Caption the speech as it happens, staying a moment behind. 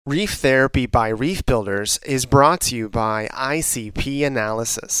Reef Therapy by Reef Builders is brought to you by ICP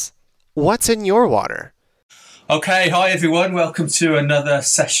Analysis. What's in your water? Okay, hi everyone. Welcome to another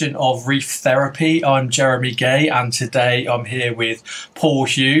session of Reef Therapy. I'm Jeremy Gay, and today I'm here with Paul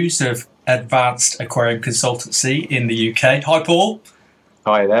Hughes of Advanced Aquarium Consultancy in the UK. Hi, Paul.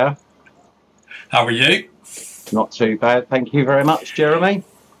 Hi there. How are you? Not too bad, thank you very much, Jeremy.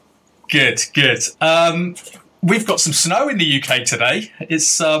 Good. We've got some snow in the UK today.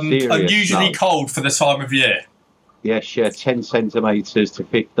 It's unusually cold for the time of year. Yes, 10 centimetres to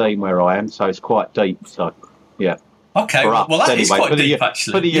 15 where I am, so it's quite deep. So, yeah. Okay, well that is quite deep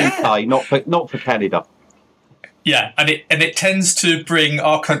actually. For the UK, not for Canada. Yeah, and it tends to bring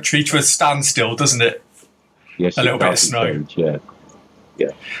our country to a standstill, doesn't it? Yes, a little bit of snow. Indeed,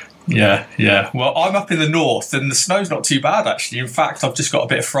 yeah. Yeah. Well, I'm up in the north, and the snow's not too bad actually. In fact, I've just got a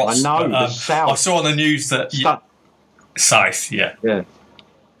bit of frost. I know. But, the south. I saw on the news that south. Yeah.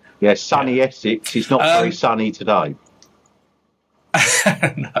 Sunny Essex is not very sunny today.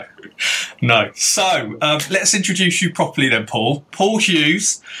 No. So let's introduce you properly then, Paul. Paul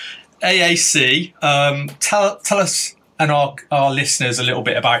Hughes, AAC. Tell us and our listeners a little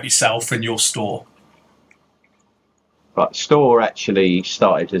bit about yourself and your store. Right, store actually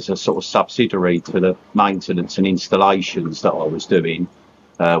started as a sort of subsidiary to the maintenance and installations that I was doing,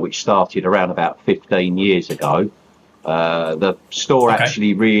 which started around about 15 years ago. The store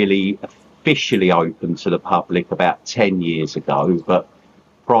actually really officially opened to the public about 10 years ago, but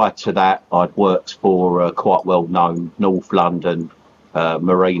prior to that I'd worked for a quite well-known North London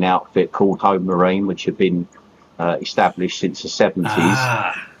marine outfit called Home Marine, which had been established since the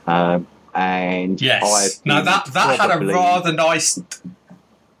 70s. And yes, now that had a rather nice.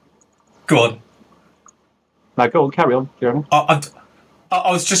 Go on. No, go on, carry on, Jeremy. I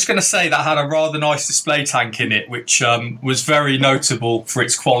was just going to say that had a rather nice display tank in it, which was very notable for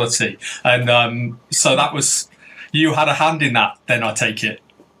its quality, and so that was you had a hand in that. Then I take it.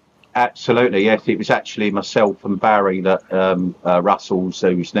 Absolutely, yes. It was actually myself and Barry that Russell's,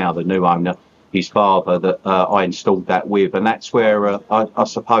 who's now the new owner, his father, that I installed that with, and that's where I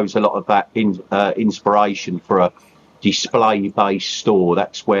suppose a lot of that inspiration for a display-based store.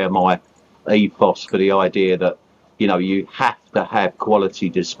 That's where my ethos for the idea that you have to have quality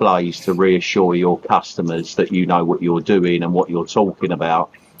displays to reassure your customers that you know what you're doing and what you're talking about.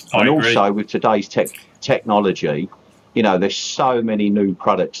 I agree. Also with today's technology, there's so many new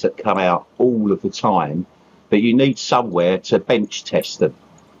products that come out all of the time that you need somewhere to bench test them.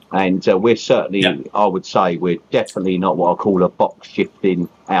 And we're certainly, I would say, we're definitely not what I call a box shifting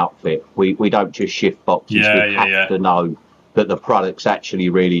outfit. We don't just shift boxes. We have to know that the products actually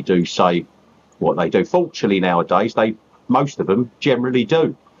really do say what they do. Fortunately, nowadays, most of them generally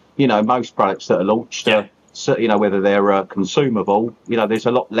do. Most products that are launched, whether they're consumable, there's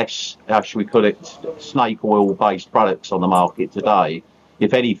a lot less, how should we call it, snake oil based products on the market today.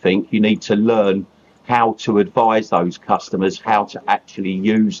 If anything, you need to learn how to advise those customers how to actually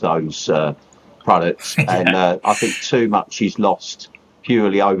use those products. And I think too much is lost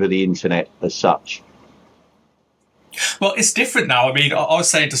purely over the internet as such. Well, it's different now. I mean, I was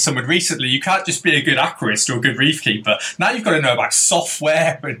saying to someone recently, you can't just be a good aquarist or a good reef keeper. Now you've got to know about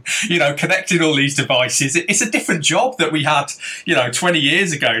software and, connecting all these devices. It's a different job that we had, 20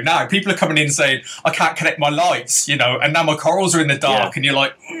 years ago. Now people are coming in saying, I can't connect my lights, and now my corals are in the dark. And you're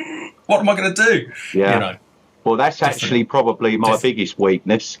like, what am I going to do? Yeah. Well, that's actually probably my biggest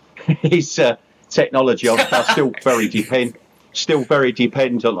weakness is technology. I'm still very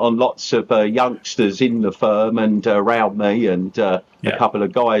dependent on lots of youngsters in the firm and around me, and a couple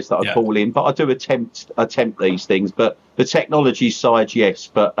of guys that I call in. But I do attempt these things. But the technology side, yes.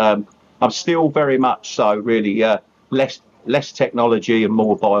 But I'm still very much so really less technology and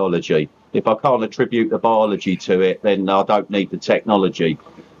more biology. If I can't attribute the biology to it, then I don't need the technology.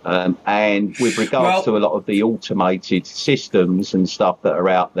 And with regards to a lot of the automated systems and stuff that are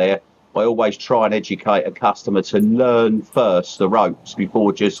out there, I always try and educate a customer to learn first the ropes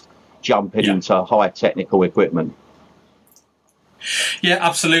before just jumping into high technical equipment. Yeah,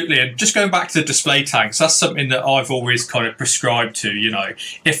 absolutely. And just going back to the display tanks, that's something that I've always kind of prescribed to.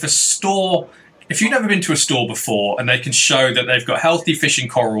 If you've never been to a store before and they can show that they've got healthy fish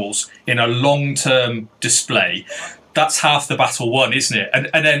and corals in a long-term display, that's half the battle won, isn't it?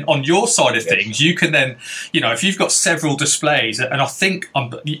 And then on your side of things, you can then, if you've got several displays, and I think,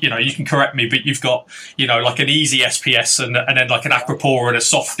 you can correct me, but you've got, like an easy SPS and then like an Aquapora and a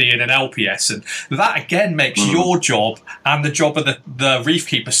Softy and an LPS. And that again makes your job and the job of the reef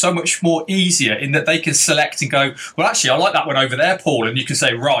keeper so much more easier in that they can select and go, well, actually, I like that one over there, Paul. And you can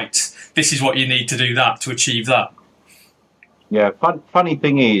say, right, this is what you need to do that to achieve that. Yeah, funny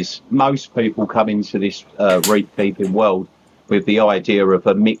thing is, most people come into this reef keeping world with the idea of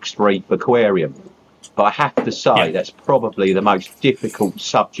a mixed reef aquarium. But I have to say that's probably the most difficult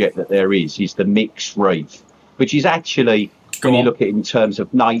subject that there is the mixed reef, which is actually, when you look at it in terms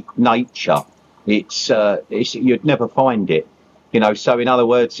of nature, it's you'd never find it. So in other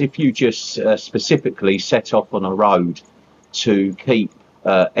words, if you just specifically set off on a road to keep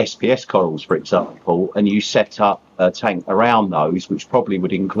SPS corals, for example, and you set up a tank around those, which probably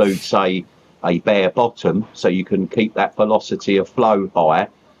would include, say, a bare bottom, so you can keep that velocity of flow high,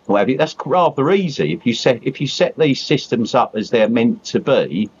 whatever. That's rather easy. If you set these systems up as they're meant to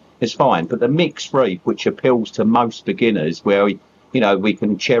be, it's fine. But the mixed reef, which appeals to most beginners, where we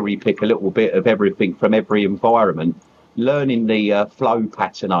can cherry pick a little bit of everything from every environment, learning the flow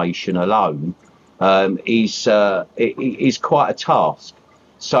patternation alone is quite a task.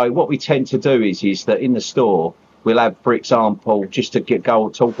 So what we tend to do is that in the store we'll have, for example, just to go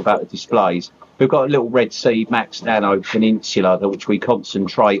and talk about the displays, we've got a little Red Sea Max Nano Peninsula, which we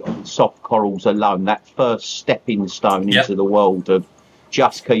concentrate on soft corals alone, that first stepping stone into the world of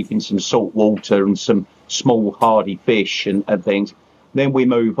just keeping some salt water and some small hardy fish and things. Then we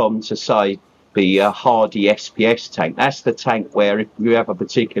move on to, say, the hardy SPS tank. That's the tank where if you have a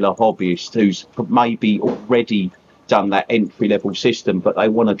particular hobbyist who's maybe already done that entry-level system, but they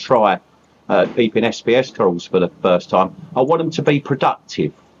want to try keeping SPS corals for the first time, I want them to be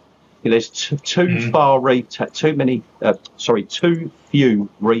productive. There's too few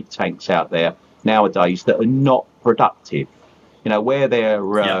reef tanks out there nowadays that are not productive. Where they're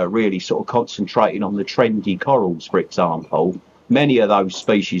really sort of concentrating on the trendy corals, for example, many of those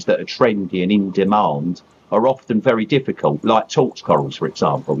species that are trendy and in demand are often very difficult, like torch corals, for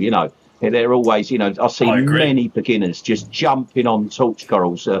example. They're always, I see many beginners just jumping on torch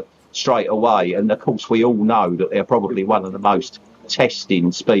corals straight away. And of course, we all know that they're probably one of the most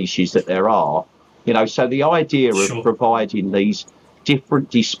testing species that there are. So the idea of providing these different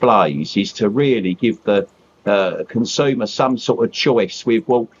displays is to really give the consumer some sort of choice with,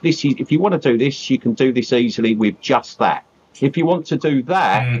 well, if you want to do this, you can do this easily with just that. If you want to do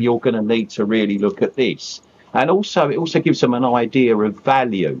that, you're going to need to really look at this. And also, it also gives them an idea of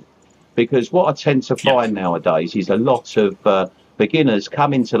value, because what I tend to find nowadays is a lot of beginners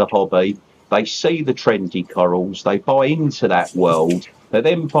come into the hobby, they see the trendy corals, they buy into that world, they're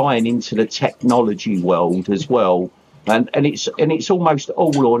then buying into the technology world as well. And it's almost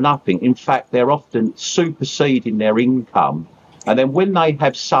all or nothing. In fact, they're often superseding their income. And then when they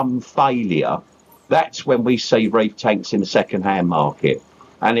have some failure, that's when we see reef tanks in the second-hand market.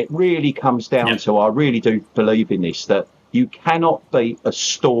 And it really comes down to, I really do believe in this, that you cannot beat a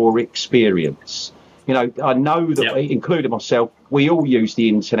store experience. I know that, including myself, we all use the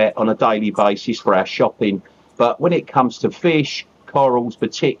internet on a daily basis for our shopping. But when it comes to fish, corals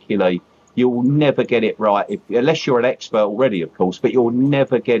particularly, you'll never get it right, unless you're an expert already, of course, but you'll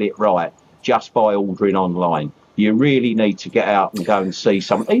never get it right just by ordering online. You really need to get out and go and see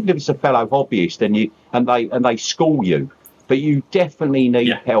someone, even if it's a fellow hobbyist, and they school you. But you definitely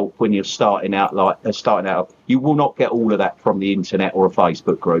need help when you're starting out. You will not get all of that from the internet or a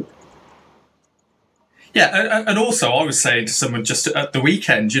Facebook group. Yeah, and also I was saying to someone just at the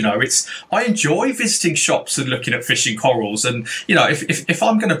weekend, I enjoy visiting shops and looking at fishing corals. And, if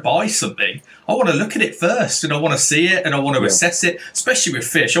I'm going to buy something, I want to look at it first and I want to see it and I want to assess it, especially with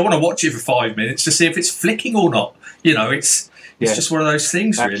fish. I want to watch it for 5 minutes to see if it's flicking or not. It's just one of those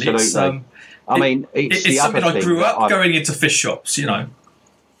things, really. Absolutely. It's something I grew up going into fish shops,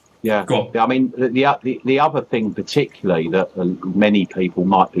 Yeah, go on. I mean, the other thing particularly that many people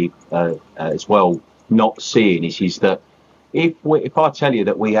might be as well not seeing is that if I tell you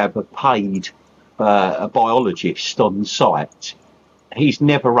that we have a paid a biologist on site, he's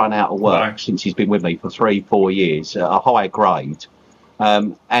never run out of work since he's been with me for 3-4 years at a high grade.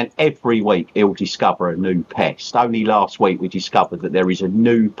 And every week he'll discover a new pest. Only last week we discovered that there is a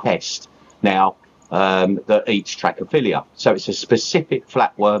new pest now that eats Trachyphylla. So it's a specific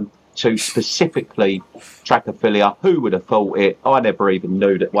flatworm to specifically Trachyphylla. Who would have thought it? I never even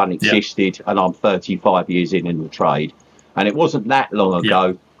knew that one existed, and I'm 35 years in the trade. And it wasn't that long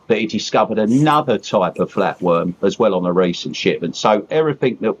ago that he discovered another type of flatworm as well on a recent shipment. So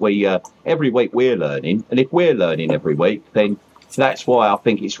everything that we, every week we're learning, and if we're learning every week, then that's why I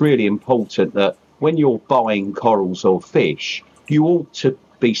think it's really important that when you're buying corals or fish, you ought to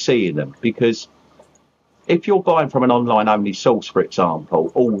be seeing them, because if you're buying from an online-only source, for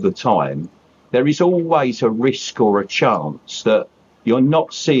example, all the time, there is always a risk or a chance that you're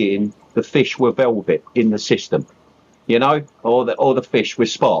not seeing the fish were velvet in the system. you know, or the fish with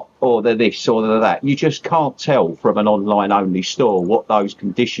spot, or the this, or the that. You just can't tell from an online-only store what those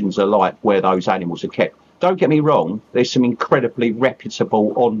conditions are like where those animals are kept. Don't get me wrong, there's some incredibly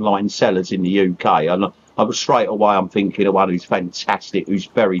reputable online sellers in the UK, and straight away I'm thinking of one who's fantastic, who's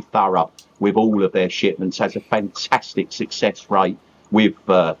very thorough with all of their shipments, has a fantastic success rate with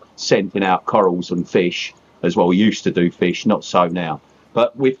sending out corals and fish as well. We used to do fish, not so now.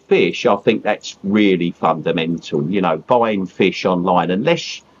 But with fish, I think that's really fundamental, you know, buying fish online,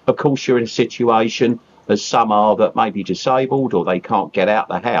 unless, of course, you're in a situation, as some are, that may be disabled or they can't get out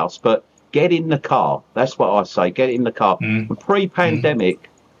the house, but get in the car. That's what I say, get in the car. Pre-pandemic,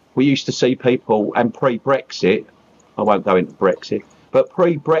 we used to see people, and pre-Brexit, I won't go into Brexit, but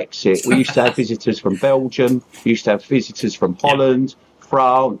pre-Brexit, we used to have visitors from Belgium, we used to have visitors from Holland,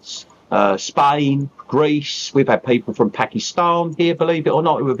 France, Spain, Greece. We've had people from Pakistan here, believe it or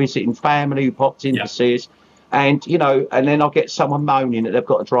not, who were visiting family, who popped in to see us. And, you know, and then I'll get someone moaning that they've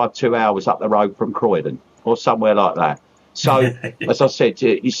got to drive 2 hours up the road from Croydon or somewhere like that. So, as I said,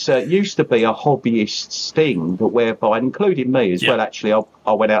 it used to be a hobbyist's thing, but whereby, including me as well, actually,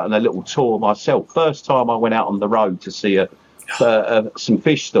 I went out on a little tour myself. First time I went out on the road to see some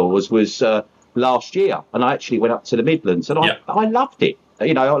fish stores was last year, and I actually went up to the Midlands, and I loved it.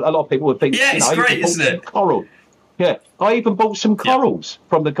 You know, a lot of people would think, it's great, isn't it? Coral. Yeah, I even bought some corals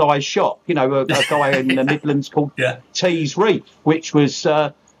from the guy's shop. You know, a guy in the Midlands called Tees Reef, which was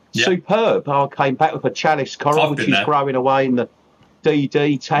superb. I came back with a chalice coral, which is growing away in the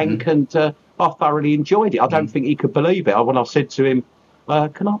DD tank, and I thoroughly enjoyed it. I don't think he could believe it. When I said to him,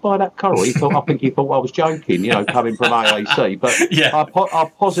 can I buy that coral? I think he thought I was joking, you know, coming from AAC. But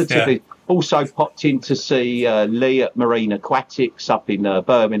I positively also popped in to see Lee at Marine Aquatics up in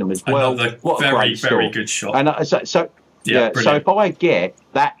Birmingham as well. What a very, very good shot. And so if I get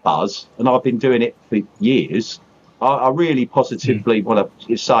that buzz, and I've been doing it for years, I really positively want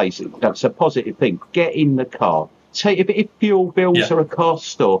to say that's a positive thing. Get in the car. If fuel bills are a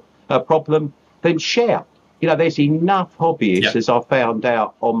cost or a problem, then share. You know, there's enough hobbyists, as I found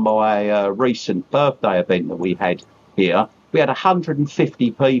out on my recent birthday event that we had here. We had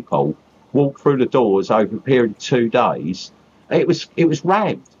 150 people walk through the doors over a period of 2 days. It was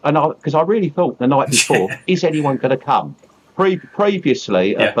rammed, and because I really thought the night before, is anyone going to come?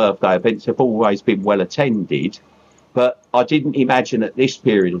 Previously, birthday events have always been well attended, but I didn't imagine at this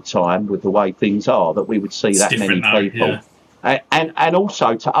period of time, with the way things are, that we would see that many people. And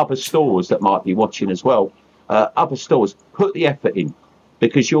also to other stores that might be watching as well. Other stores, put the effort in,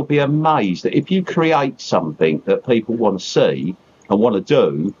 because you'll be amazed that if you create something that people want to see and want to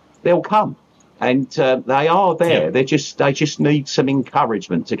do, they'll come, and they are there. They just need some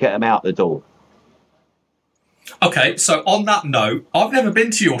encouragement to get them out the door. Okay, so on that note, I've never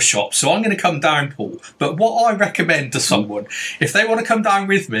been to your shop, so I'm going to come down, Paul. But what I recommend to someone, if they want to come down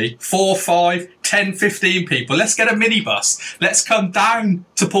with me, 4, 5, 10, 15 people, let's get a minibus. Let's come down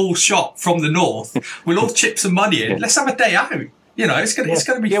to Paul's shop from the north. We'll all chip some money in. Let's have a day out. You know, it's going to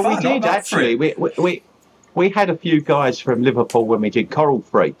be fun. We did, actually. We had a few guys from Liverpool when we did Coral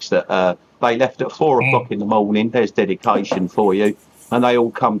Freaks that they left at 4 o'clock in the morning. There's dedication for you. And they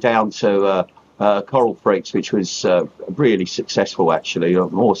all come down to Coral Freaks, which was really successful, actually,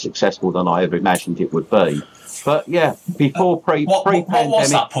 more successful than I ever imagined it would be. But yeah, before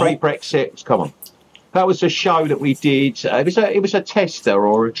pre-pandemic, pre-Brexit, come on. That was a show that we did. It was a tester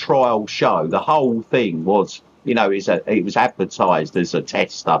or a trial show. The whole thing was, you know, it was advertised as a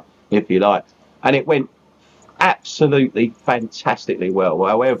tester, if you like, and it went absolutely fantastically well.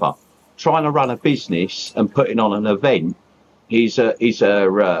 However, trying to run a business and putting on an event is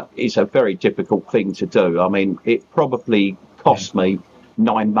a very difficult thing to do. I mean, it probably cost me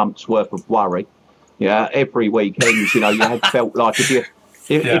 9 months worth of worry. Yeah, every weekend, you know, you had felt like if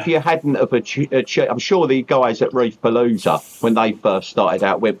you hadn't have I'm sure the guys at Reef Palooza, when they first started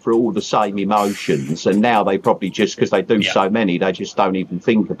out, went through all the same emotions, and now they probably just, because they do so many, they just don't even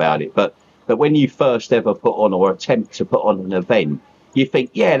think about it. But when you first ever put on or attempt to put on an event, you think,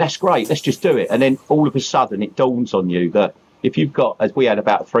 yeah, that's great, let's just do it. And then all of a sudden it dawns on you that if you've got, as we had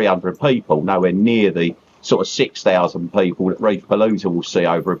about 300 people, nowhere near the sort of 6,000 people that Reef Palooza will see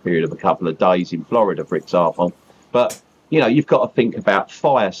over a period of a couple of days in Florida, for example. But, you know, you've got to think about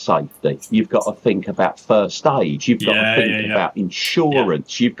fire safety. You've got to think about first aid. You've got to think about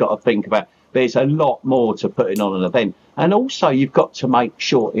insurance. You've got to think about, there's a lot more to putting on an event. And also you've got to make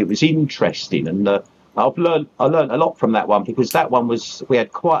sure it was interesting. And I learned a lot from that one, because that one we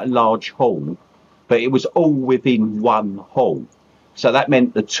had quite a large hall, but it was all within one hall. So that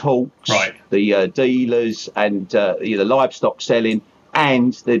meant the talks, the dealers, and the livestock selling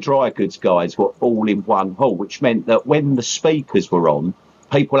and the dry goods guys were all in one hall, which meant that when the speakers were on,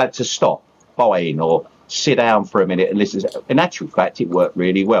 people had to stop buying or sit down for a minute and listen. In actual fact, it worked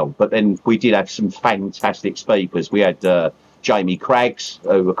really well. But then we did have some fantastic speakers. We had Jamie Craggs,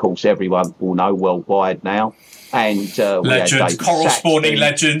 who, of course, everyone will know worldwide now. And we had David Coral Saxby. spawning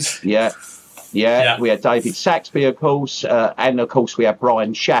legend. Yeah, we had David Saxby, of course, and of course we had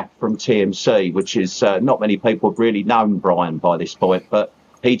Brian Schaff from TMC, which is not many people have really known Brian by this point, but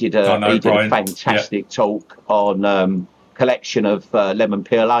he did a fantastic talk on collection of lemon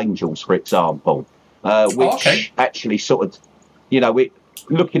peel angels, for example, which actually sort of, we're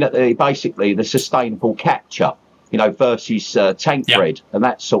looking at basically the sustainable capture, versus tank bread and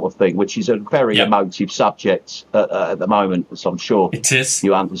that sort of thing, which is a very emotive subject at the moment, as I'm sure it is.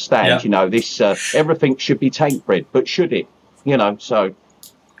 You understand. This everything should be tank bread, but should it? It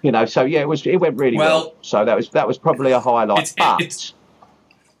went really well. So that was probably a highlight.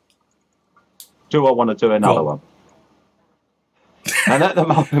 Do I want to do another one? And at the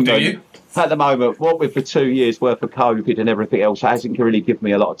moment, what with the 2 years worth of COVID and everything else, hasn't really given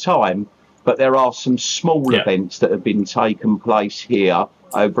me a lot of time. But there are some small events that have been taking place here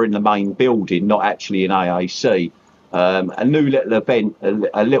over in the main building, not actually in AAC. A new little event,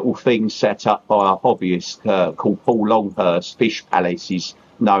 a little thing set up by a hobbyist called Paul Longhurst. Fish Palace is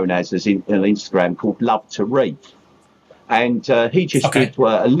known as on Instagram, called Love to Reef. And he just did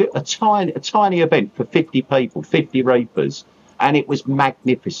a tiny event for 50 people, 50 reefers, and it was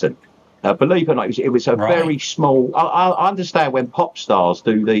magnificent. Believe it or not, it was a very small. I understand when pop stars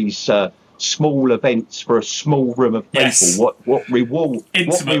do these small events for a small room of people. What reward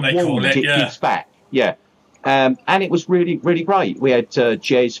it gives back. Yeah. And it was really, really great. We had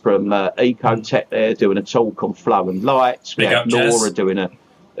Jez from Ecotech there doing a talk on flow and lights. We had Laura doing a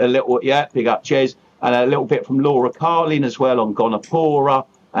little, big up Jez, and a little bit from Laura Carlin as well on Gonapora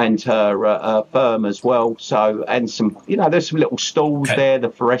and her firm as well. So, and some, there's some little stalls there.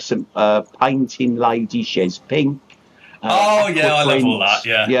 The fluorescent painting lady, Shez Pink. I love all that.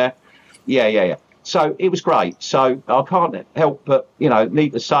 Yeah. So it was great. So I can't help but,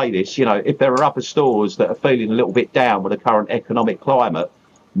 need to say this, if there are other stores that are feeling a little bit down with the current economic climate,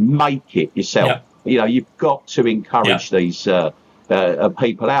 make it yourself. You've got to encourage these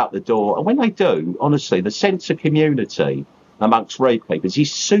people out the door. And when they do, honestly, the sense of community amongst reef keepers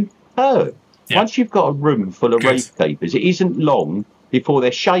is superb. Once you've got a room full of reef keepers, it isn't long before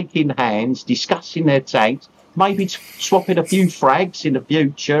they're shaking hands, discussing their tanks, maybe swapping a few frags in the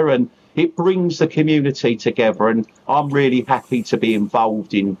future, and it brings the community together. And I'm really happy to be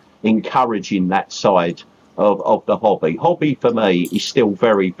involved in encouraging that side of the hobby. Hobby for me is still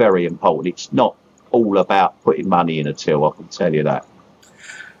very, very important. It's not all about putting money in a till, I can tell you that.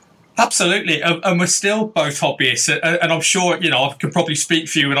 Absolutely, and we're still both hobbyists, and I'm sure I can probably speak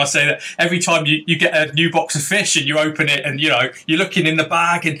for you when I say that every time you get a new box of fish and you open it and you're looking in the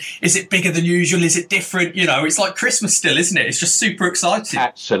bag and is it bigger than usual, is it different, it's like Christmas still, isn't it? It's just super exciting.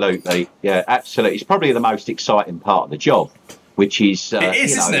 Absolutely, yeah, absolutely. It's probably the most exciting part of the job, which is it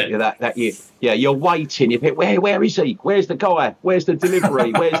is, isn't it? That you're waiting. You think, where is he? Where's the guy? Where's the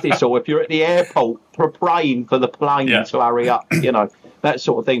delivery? Where's this? Or if you're at the airport praying for the plane to hurry up, that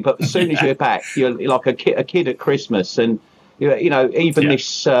sort of thing. But as soon as you're back, you're like a kid at Christmas. And even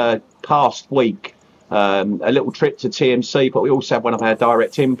this past week, a little trip to TMC, but we also had one of our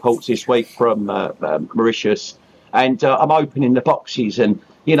direct imports this week from Mauritius, and I'm opening the boxes, and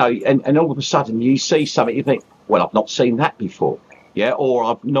and all of a sudden you see something, you think, well, I've not seen that before, or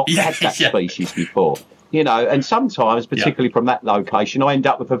I've not had that species before, and sometimes, particularly from that location, I end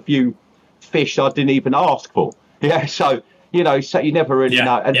up with a few fish I didn't even ask for. So you never really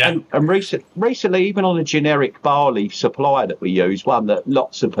know. And recently, even on a generic barley supplier that we use, one that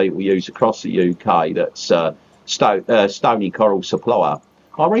lots of people use across the UK, that's Stony Coral Supplier,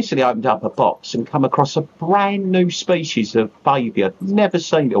 I recently opened up a box and come across a brand new species of baby I'd never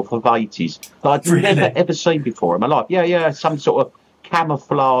seen before, Favetes, that I'd never ever seen before in my life. Yeah, some sort of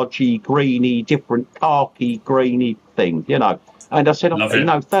camouflagey, greeny, different khaki, greeny thing, And I said,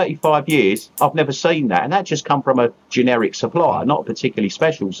 35 years, I've never seen that. And that just come from a generic supplier, not a particularly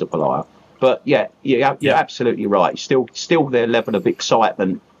special supplier. But you're absolutely right. Still their level of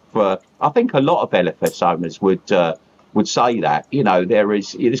excitement for, I think a lot of LFS owners would say that,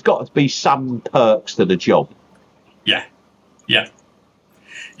 there's got to be some perks to the job.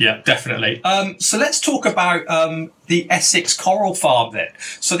 Yeah, definitely. So let's talk about the Essex Coral Farm then.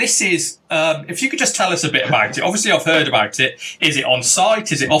 So this is, if you could just tell us a bit about it. Obviously, I've heard about it. Is it on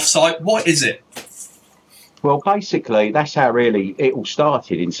site? Is it off site? What is it? Well, basically, that's how really it all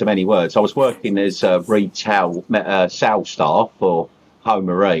started in so many words. I was working as a retail sales staff for Home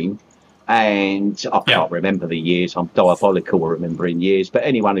Marine, and I can't remember the years. I'm diabolical at remembering years, but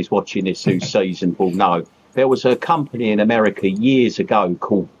anyone who's watching this who's seasoned will know. There was a company in America years ago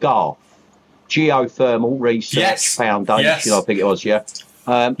called GARF, Geothermal Research Foundation, I think it was,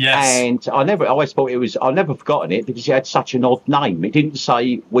 and I always thought it was, I've never forgotten it because it had such an odd name. It didn't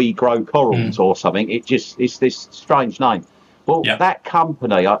say we grow corals or something. It's this strange name. Well, that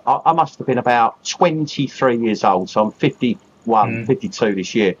company, I must have been about 23 years old, so I'm 51, 52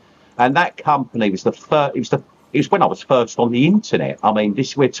 this year. And that company was the first, it was when I was first on the internet. I mean,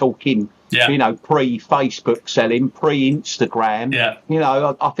 we're talking, pre-Facebook selling, pre-Instagram. You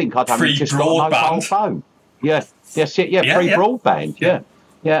know, I think I'd only just got a mobile phone. Pre-broadband,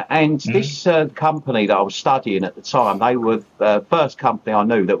 and this company that I was studying at the time, they were the first company I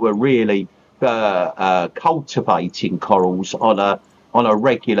knew that were really cultivating corals on a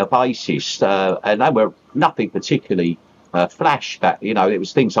regular basis, and they were nothing particularly flash. That it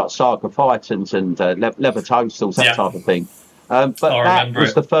was things like sarcophytons and levatostals, that type of thing. But that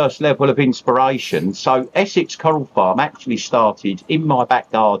was the first level of inspiration. So Essex Coral Farm actually started in my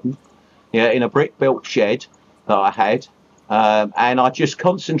back garden, in a brick-built shed that I had. And I just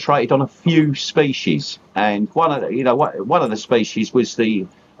concentrated on a few species, and one of the species was the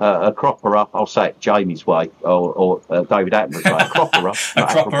Acropora. I'll say it Jamie's way or David Attenborough's way.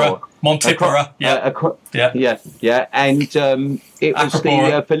 Acropora, Montipora, and it was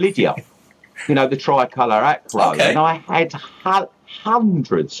the Validia, the tricolour acro, and I had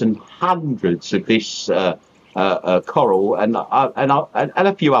hundreds and hundreds of this coral, and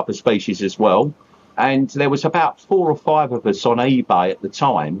a few other species as well. And there was about 4 or 5 of us on eBay at the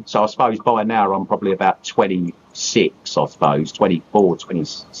time. So I suppose by now I'm probably about 26, 24,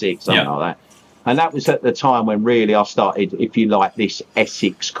 26, something like that. And that was at the time when really I started, if you like, this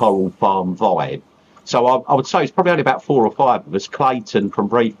Essex Coral Farm vibe. So I would say it's probably only about 4 or 5 of us. Clayton from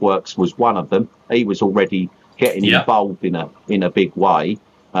Reefworks was one of them. He was already getting involved in a big way,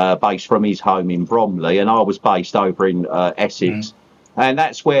 based from his home in Bromley. And I was based over in Essex. And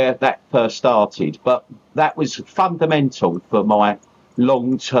that's where that first started. But that was fundamental for my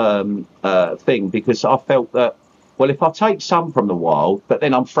long-term thing, because I felt that, well, if I take some from the wild, but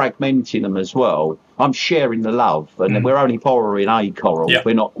then I'm fragmenting them as well, I'm sharing the love. And we're only borrowing a coral.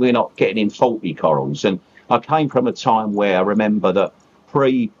 We're not getting in faulty corals. And I came from a time where I remember that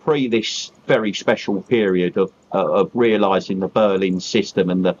pre this very special period of realising the Berlin system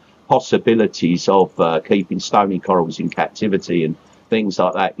and the possibilities of keeping stony corals in captivity and things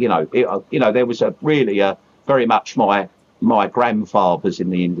like that, there was very much my grandfathers in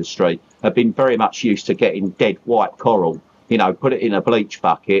the industry have been very much used to getting dead white coral, put it in a bleach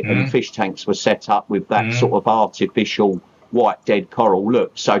bucket, and fish tanks were set up with that sort of artificial white dead coral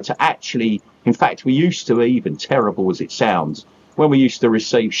look. So to actually, in fact, we used to, even terrible as it sounds, when we used to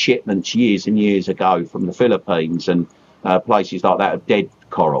receive shipments years and years ago from the Philippines and places like that of dead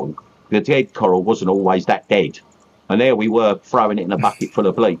coral, the dead coral wasn't always that dead. And there we were throwing it in a bucket full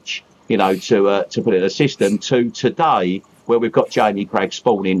of bleach, to put it in a system, to today where we've got Jamie Cragg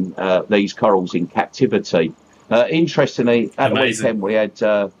spawning these corals in captivity. Interestingly, at the weekend we had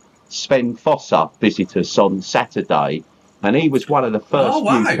Sven Fosser visit us on Saturday, and he was one of the first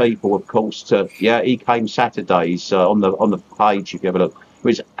few people, of course, he came Saturdays on the page, if you have a look. It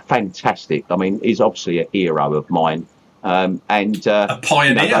was fantastic. I mean, he's obviously a hero of mine. And a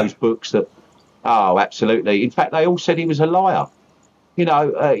pioneer. Those books that... Oh, absolutely. In fact, they all said he was a liar. We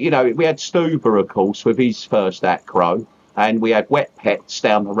had Stuber, of course, with his first acro, and we had Wet Pets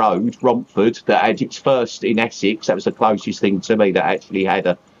down the road, Romford, that had its first in Essex. That was the closest thing to me that actually had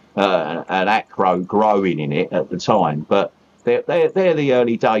an acro growing in it at the time. But they're the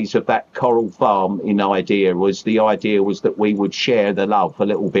early days of that coral farm. The idea was that we would share the love a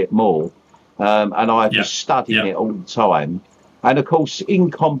little bit more. And I was studying it all the time. And, of course, in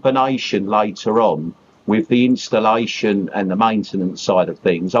combination later on with the installation and the maintenance side of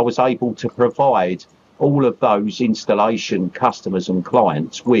things, I was able to provide all of those installation customers and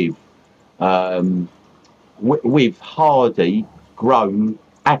clients with hardy grown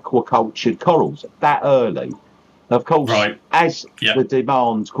aquacultured corals that early. Of course, as the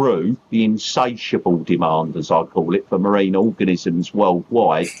demand grew, the insatiable demand, as I call it, for marine organisms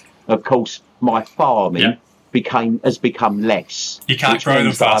worldwide, of course, my farming has become less. You can't grow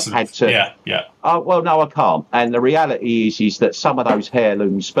them fast. Well, no, I can't. And the reality is that some of those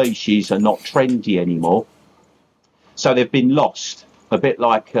heirloom species are not trendy anymore. So they've been lost, a bit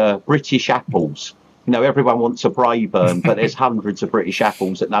like British apples. Everyone wants a Braeburn, but there's hundreds of British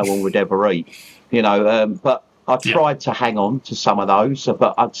apples that no one would ever eat. But I tried to hang on to some of those,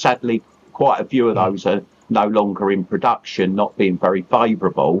 but sadly, quite a few of those are no longer in production, not being very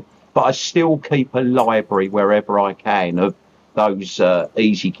favourable. But I still keep a library wherever I can of those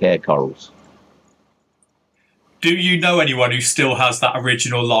easy care corals. Do you know anyone who still has that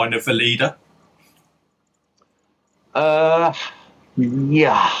original line of Velida?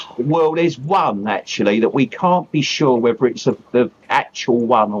 Yeah. Well, there's one actually that we can't be sure whether it's the actual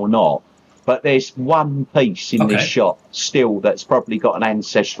one or not. But there's one piece in this shop still that's probably got an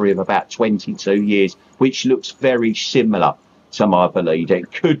ancestry of about 22 years, which looks very similar to my Velida.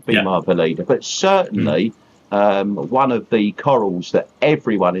 It could be my Velida, but certainly one of the corals that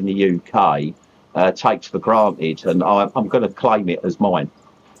everyone in the UK takes for granted, and I'm going to claim it as mine,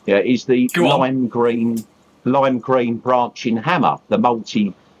 is the lime green branching hammer, the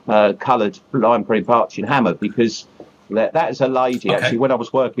multi-coloured lime green branching hammer, because that is a lady, actually, when I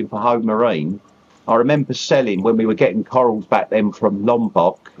was working for Home Marine, I remember selling, when we were getting corals back then from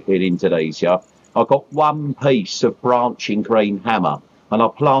Lombok in Indonesia, I got one piece of branching green hammer, and I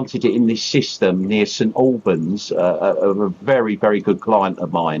planted it in this system near St Albans, a very, very good client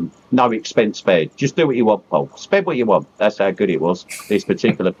of mine. No expense spared. Just do what you want, Paul. Spend what you want. That's how good it was, this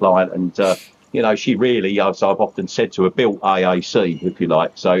particular client. And, she really, as I've often said to her, built AAC, if you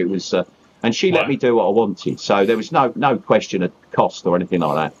like. So it was... and she let me do what I wanted. So there was no question of cost or anything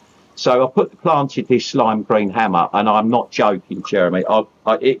like that. So I planted this lime green hammer, and I'm not joking, Jeremy.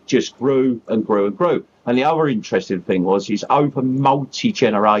 It just grew and grew and grew. And the other interesting thing is over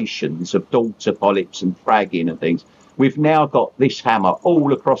multi-generations of daughter polyps and fragging and things, we've now got this hammer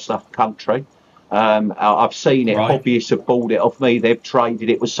all across the country. I've seen it. Right. Hobbyists have bought it off me. They've traded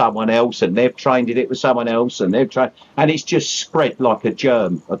it with someone else, and they've traded it with someone else, and and it's just spread like a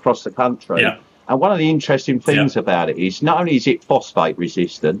germ across the country. Yeah. And one of the interesting things about it is not only is it phosphate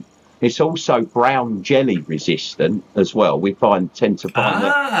resistant, it's also brown jelly resistant as well. We tend to find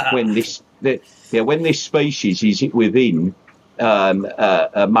that when this species is within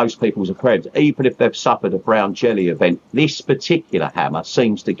most people's aquariums, even if they've suffered a brown jelly event, this particular hammer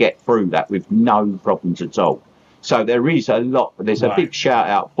seems to get through that with no problems at all. So there's a big shout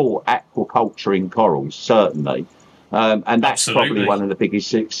out for aquaculturing corals, certainly. And that's probably one of the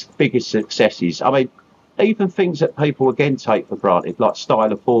biggest successes. I mean, even things that people again take for granted, like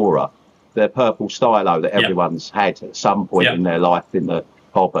Stylophora, the purple stylo that everyone's had at some point in their life in the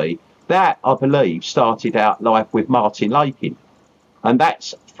hobby, that I believe started out life with Martin Lakin. And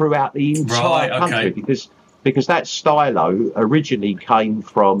that's throughout the entire country because that stylo originally came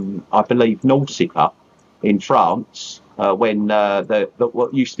from, I believe, Nausicaa in France, when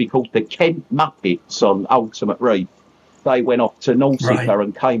what used to be called the Kent Muppets on Ultimate Reef, they went off to Nausicaa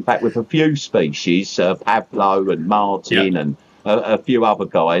and came back with a few species, Pablo and Martin and a few other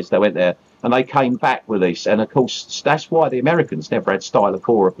guys. They went there and they came back with this. And, of course, that's why the Americans never had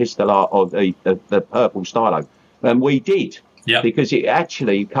Stylophora pistolar or the purple stylo. And we did. Yep. Because it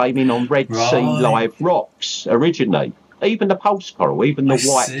actually came in on Red Sea live rocks originally. Even the pulse coral, even the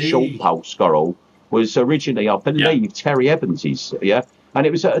short pulse coral was originally, I believe, Terry Evans's. Yeah, and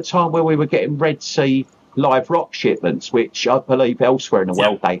it was at a time where we were getting Red Sea live rock shipments, which I believe elsewhere in the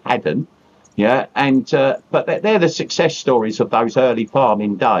world they hadn't. Yeah, and but they're the success stories of those early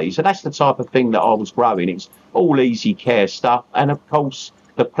farming days, and that's the type of thing that I was growing. It's all easy care stuff, and of course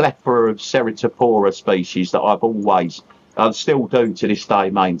the plethora of Ceratopora species that I still do to this day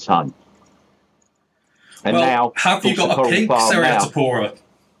maintain. And now, have you got a pink Ceratopora?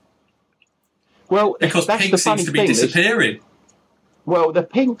 Well, because pink seems to be disappearing. Well, the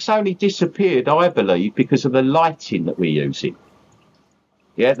pink's only disappeared, I believe, because of the lighting that we're using.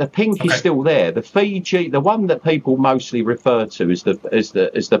 Yeah, the pink is still there. The Fiji, the one that people mostly refer to as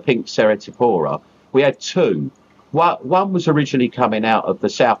the pink Ceratopora, we had two. One was originally coming out of the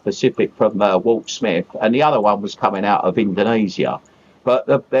South Pacific from Walt Smith, and the other one was coming out of Indonesia. But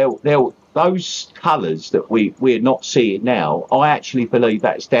those colours that we're not seeing now, I actually believe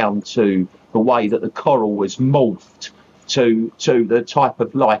that's down to the way that the coral was morphed to the type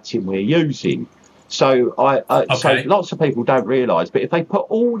of lighting we're using. So so lots of people don't realise, but if they put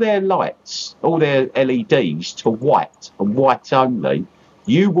all their lights, all their LEDs to white and white only,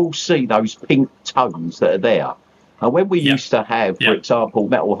 you will see those pink tones that are there. And when we used to have, for example,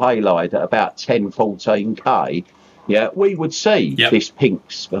 metal halide at about 10, 14K, we would see this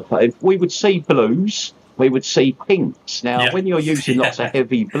pinks. We would see blues, we would see pinks. Now, when you're using lots of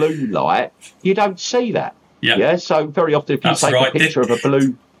heavy blue light, you don't see that. So very often if you take a picture of a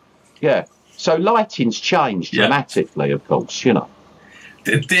blue... So lighting's changed dramatically, of course,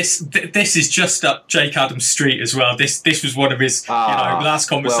 This is just up Jake Adams' street as well. This was one of his last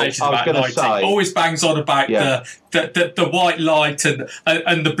conversations about lighting. Always bangs on about the white light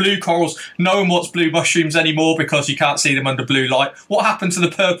and the blue corals. No one wants blue mushrooms anymore because you can't see them under blue light. What happened to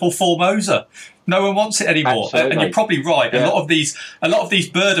the purple Formosa? No one wants it anymore. Absolutely. And you're probably right. Yeah. A lot of these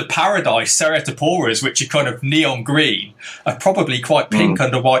bird of paradise Ceratoporas, which are kind of neon green, are probably quite pink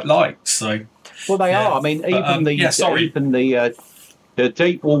under white light. So, well, they are. I mean, even the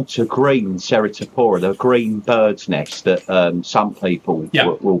deep water green Ceratopora, the green bird's nest that some people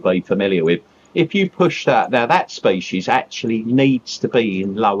will be familiar with. If you push that species actually needs to be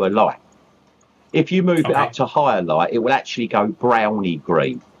in lower light. If you move it up to higher light, it will actually go browny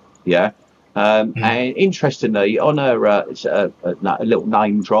green. Yeah. And interestingly, on a little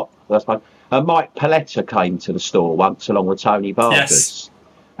name drop, I suppose, Mike Paletta came to the store once along with Tony Vargas.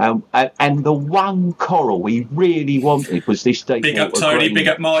 Yes. And the one coral we really wanted was this deep big water up Tony, green, big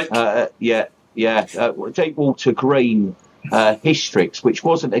up Mike. Deep water green Hystrix, which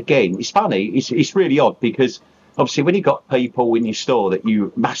wasn't, again, it's funny, it's really odd because obviously when you got people in your store that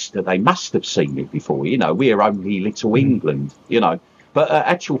they must have seen it before, you know, we're only Little England, you know. But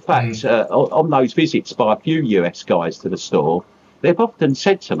actual fact, on those visits by a few US guys to the store, they've often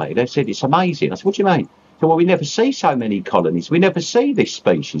said to me, it's amazing. I said, what do you mean? So, well, we never see so many colonies. We never see this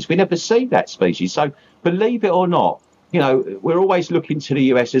species. We never see that species. So believe it or not, you know, we're always looking to the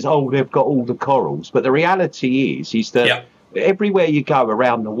US as, they've got all the corals. But the reality is that everywhere you go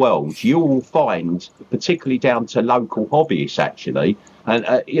around the world, you will find, particularly down to local hobbyists, actually,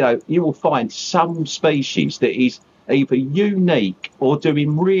 and, you will find some species that is either unique or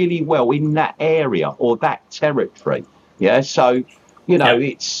doing really well in that area or that territory. Yeah, so,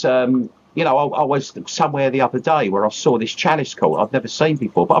 it's... I was somewhere the other day where I saw this chalice coral I've never seen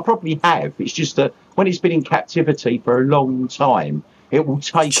before, but I probably have. It's just that when it's been in captivity for a long time, it will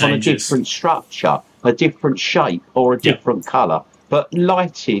take on a different structure, a different shape, or a different colour. But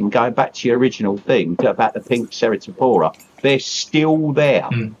lighting, going back to your original thing about the pink Ceratopora, they're still there.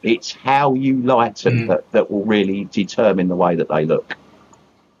 It's how you light them that will really determine the way that they look.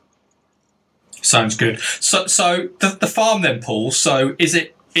 Sounds good. So the farm then, Paul, so is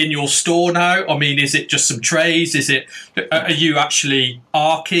it in your store now? I mean, is it just some trays? Are you actually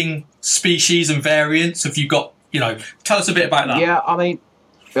arcing species and variants? Have you got, tell us a bit about that. Yeah, I mean,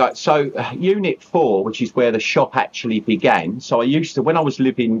 right, so Unit 4, which is where the shop actually began. So I used to, when I was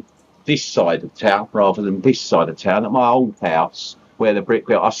living this side of town rather than this side of town, at my old house where the brick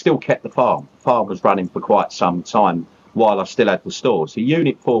built, I still kept the farm. The farm was running for quite some time while I still had the store. So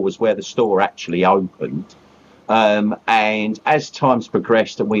Unit 4 was where the store actually opened. And as times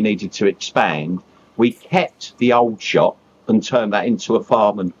progressed and we needed to expand, we kept the old shop and turned that into a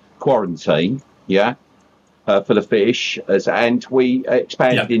farm and quarantine, for the fish. And we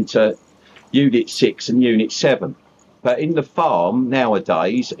expanded into Unit 6 and Unit 7. But in the farm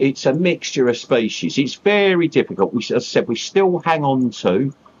nowadays, it's a mixture of species. It's very difficult. As I said, we still hang on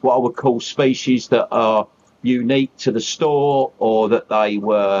to what I would call species that are unique to the store or that they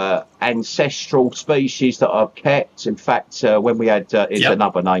were ancestral species that I've kept. In fact, when we had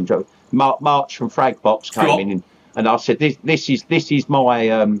another name, March from Fragbox came in and I said, this is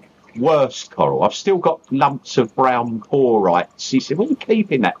my worst coral. I've still got lumps of brown porites. He said, what are you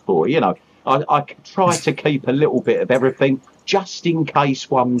keeping that for? I try to keep a little bit of everything just in case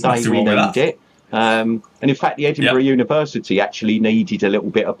one day we need it. And in fact, the Edinburgh University actually needed a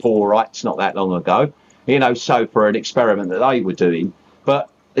little bit of porites not that long ago. So for an experiment that they were doing. But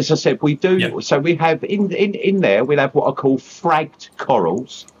as I said, we do. Yep. So we have in there, we'll have what I call fragged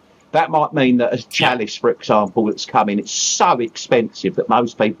corals. That might mean that a chalice, for example, that's coming, it's so expensive that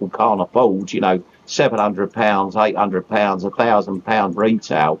most people can't afford, £700, £800, £1,000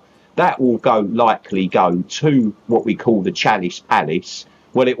 retail. That will likely go to what we call the chalice palace.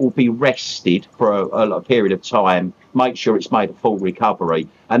 Well, it will be rested for a period of time, make sure it's made a full recovery,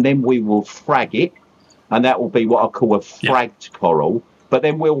 and then we will frag it. And that will be what I call a fragged coral. But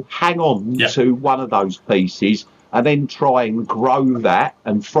then we'll hang on to one of those pieces and then try and grow that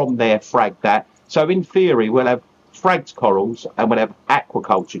and from there frag that. So in theory, we'll have fragged corals and we'll have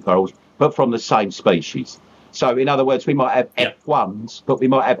aquaculture corals, but from the same species. So in other words, we might have F1s, but we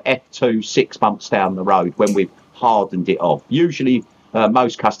might have F2 6 months down the road when we've hardened it off. Usually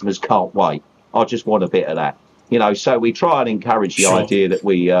most customers can't wait. I just want a bit of that. So we try and encourage the idea that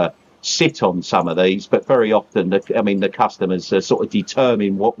we... sit on some of these, but very often the customers sort of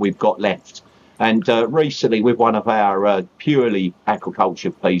determine what we've got left. And recently with one of our purely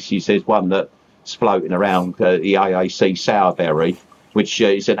aquaculture pieces, there's one that's floating around, the AAC sourberry, which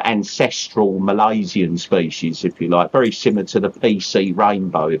is an ancestral Malaysian species, if you like, very similar to the PC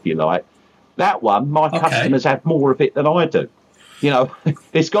rainbow, if you like. That one, my customers have more of it than I do. You know,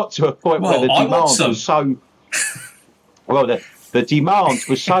 it's got to a point where the demand was so... Well, the demand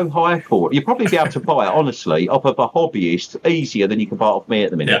was so high for it. You'd probably be able to buy it, honestly, off of a hobbyist easier than you can buy it off me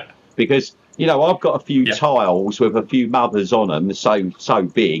at the minute. Yeah. Because, you know, I've got a few tiles with a few mothers on them, so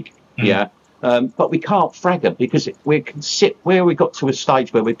big, but we can't frag them because we got to a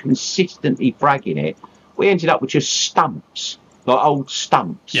stage where we're consistently fragging it. We ended up with just stumps, like old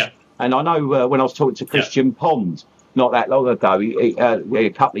stumps. Yeah. And I know when I was talking to Christian Pond not that long ago, a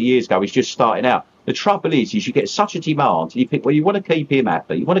couple of years ago, he's just starting out. The trouble is you get such a demand, and you think, well, you want to keep him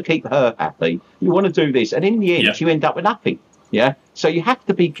happy, you want to keep her happy, you want to do this, and in the end, you end up with nothing. Yeah, so you have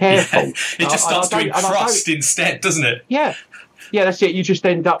to be careful. It just starts doing crust instead, doesn't it? Yeah, that's it. You just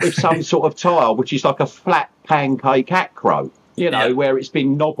end up with some sort of tile which is like a flat pancake acro, you know, where it's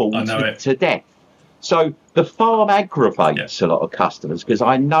been nobbled to death. So the farm aggravates a lot of customers because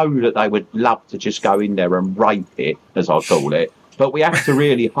I know that they would love to just go in there and rape it, as I call it, but we have to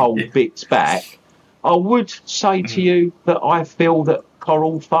really hold bits back. I would say to you that I feel that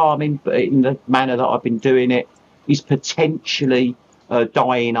coral farming, in the manner that I've been doing it, is potentially a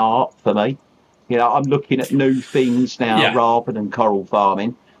dying art for me. You know, I'm looking at new things now rather than coral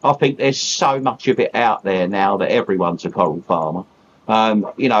farming. I think there's so much of it out there now that everyone's a coral farmer.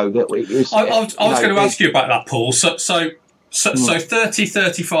 You know, that I was going to ask you about that, Paul. So 30,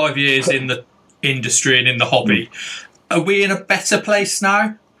 35 years in the industry and in the hobby, are we in a better place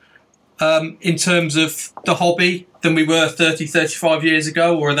now in terms of the hobby than we were 30, 35 years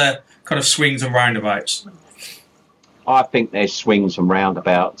ago, or are there kind of swings and roundabouts? I think there's swings and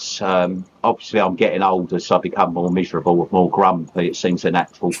roundabouts. Obviously, I'm getting older, so I become more miserable, more grumpy. It seems a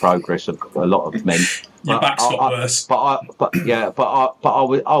natural progress of a lot of men. Your back's got worse.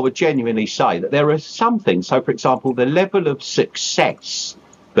 I would genuinely say that there are some things. So, for example, the level of success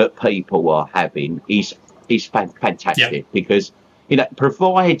that people are having is fantastic because, you know,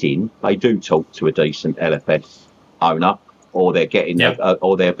 providing they do talk to a decent LFS owner, or they're getting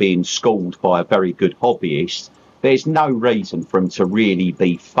or they're being schooled by a very good hobbyist. There's no reason for them to really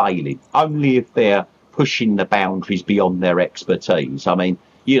be failing, only if they're pushing the boundaries beyond their expertise. I mean,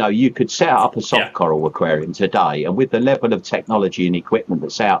 you know, you could set up a soft coral aquarium today, and with the level of technology and equipment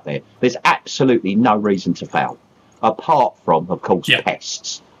that's out there, there's absolutely no reason to fail, apart from, of course,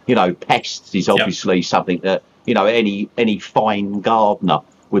 pests. You know, pests is obviously something that, you know, any fine gardener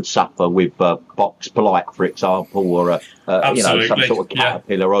would suffer with box blight, for example, or you know, some sort of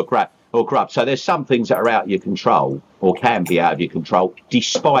caterpillar or grub. So there's some things that are out of your control or can be out of your control,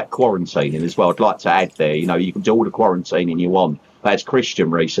 despite quarantining as well. I'd like to add there, you know, you can do all the quarantining you want. But as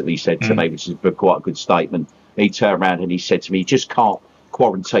Christian recently said to me, which is quite a good statement, he turned around and he said to me, you just can't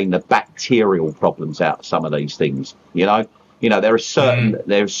quarantine the bacterial problems out of some of these things, you know. You know, there are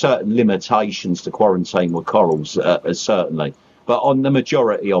certain limitations to quarantine with corals, certainly. But on the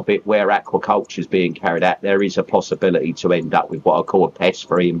majority of it, where aquaculture is being carried out, there is a possibility to end up with what I call a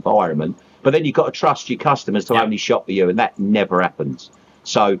pest-free environment. But then you've got to trust your customers to only shop with you, and that never happens.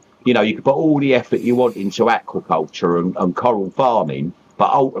 So, you know, you can put all the effort you want into aquaculture and coral farming,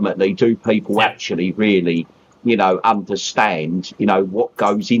 but ultimately, do people actually really, you know, understand, you know, what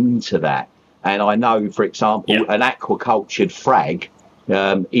goes into that? And I know, for example, an aquacultured frag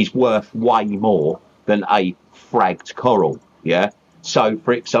is worth way more than a fragged coral. Yeah. So,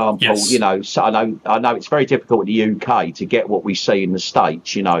 for example, you know, so I know it's very difficult in the UK to get what we see in the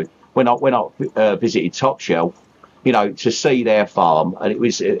States. You know, when I visited Top Shelf, you know, to see their farm, and it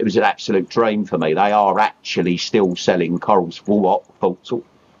was an absolute dream for me. They are actually still selling corals for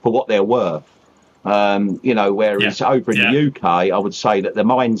what they're worth. You know, whereas over in the UK, I would say that the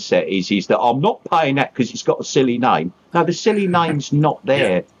mindset is that I'm not paying that because it's got a silly name. No, the silly name's not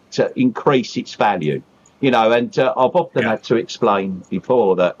there to increase its value. You know, and I've often had to explain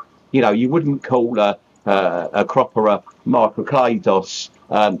before that, you know, you wouldn't call a Cropera microclados,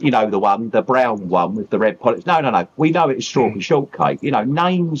 you know, the brown one with the red polyps. No. We know it's strawberry shortcake. You know,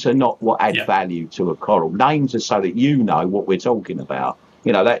 names are not what add value to a coral. Names are so that you know what we're talking about.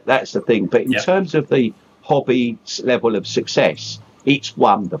 You know, that's the thing. But in terms of the hobby level of success, it's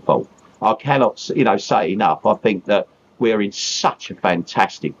wonderful. I cannot, you know, say enough. I think that we're in such a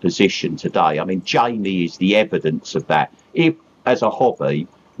fantastic position today. I mean, Jamie is the evidence of that. If, as a hobby,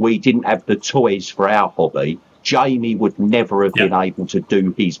 we didn't have the toys for our hobby, Jamie would never have been able to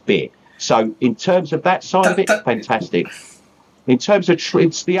do his bit. So in terms of that side of it, fantastic. In terms of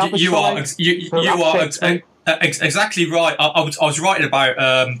it's the other side. Exactly right. I was writing about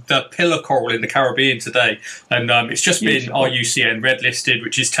the pillar coral in the Caribbean today, and it's just been IUCN red listed,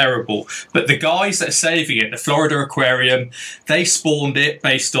 which is terrible. But the guys that are saving it, the Florida Aquarium, they spawned it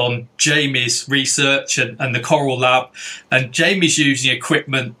based on Jamie's research and the Coral Lab. And Jamie's using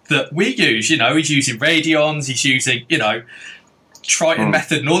equipment that we use. You know, he's using radions, he's using, you know, Triton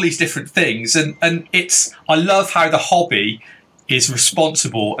method and all these different things. And I love how the hobby is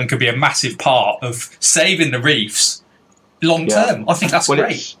responsible and could be a massive part of saving the reefs long term. I think that's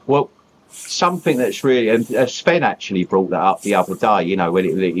great. Something that's really, and Sven actually brought that up the other day. You know, when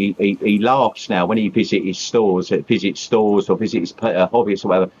he laughs now when he visits stores or visits hobbyists or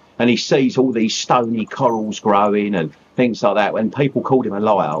whatever, and he sees all these stony corals growing and things like that. When people called him a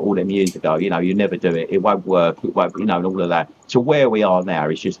liar all them years ago, you know, you never do it, it won't work, it won't, you know, and all of that. To where we are now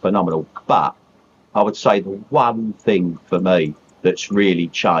is just phenomenal. But I would say the one thing for me that's really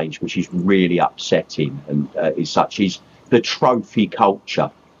changed, which is really upsetting, and is the trophy culture.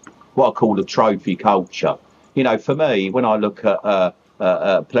 What I call the trophy culture. You know, for me, when I look at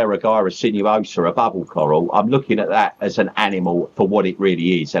Pleurogyra sinuosa, a bubble coral, I'm looking at that as an animal for what it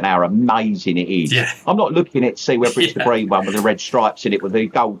really is and how amazing it is. Yeah. I'm not looking at see whether it's the green one with the red stripes in it with the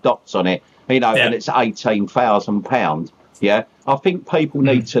gold dots on it, you know, and it's £18,000. Yeah, I think people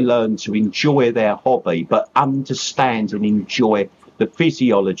need to learn to enjoy their hobby, but understand and enjoy the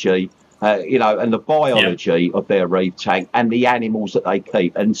physiology, you know, and the biology of their reef tank and the animals that they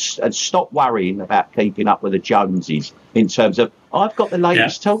keep, and stop worrying about keeping up with the Joneses in terms of, I've got the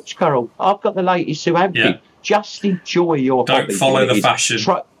latest torch coral, I've got the latest zoanthiid. Yeah. Just enjoy your hobby. Don't follow the fashion.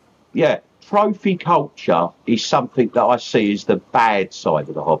 Trophy culture is something that I see as the bad side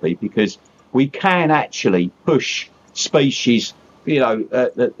of the hobby, because we can actually push species, you know,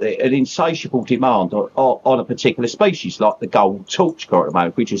 an insatiable demand on a particular species, like the gold torch coral at the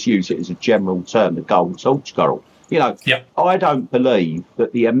moment. We just use it as a general term, the gold torch coral. You know, I don't believe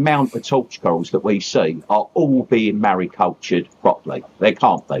that the amount of torch corals that we see are all being maricultured properly. They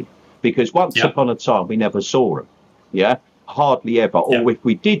can't be, because once upon a time we never saw them. Yeah, hardly ever. Or if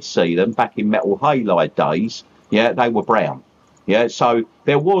we did see them back in metal halide days, they were brown. Yeah, so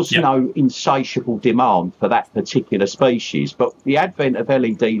there was no insatiable demand for that particular species. But the advent of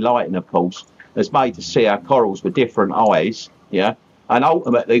LED lighting, of course, has made us see our corals with different eyes. Yeah, and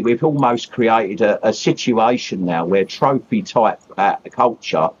ultimately we've almost created a situation now where trophy type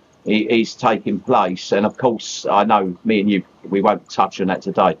culture is taking place. And of course, I know me and you, we won't touch on that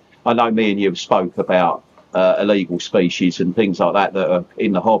today. I know me and you have spoke about illegal species and things like that are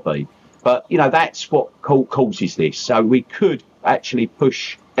in the hobby. But, you know, that's what causes this. So we could actually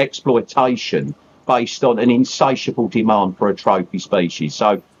push exploitation based on an insatiable demand for a trophy species.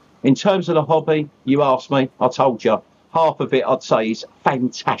 So in terms of the hobby, you asked me, I told you, half of it I'd say is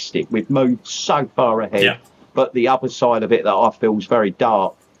fantastic. We've moved so far ahead. Yeah. But the other side of it that I feel is very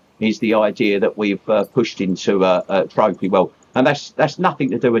dark is the idea that we've pushed into a trophy. Well, and that's nothing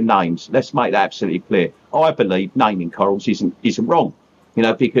to do with names. Let's make that absolutely clear. I believe naming corals isn't wrong. You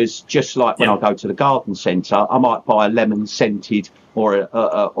know, because just like when I go to the garden centre, I might buy a lemon scented or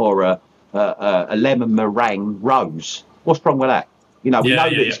a lemon meringue rose. What's wrong with that? You know, we know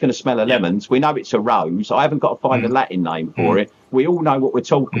that it's going to smell of lemons. We know it's a rose. I haven't got to find a Latin name for it. We all know what we're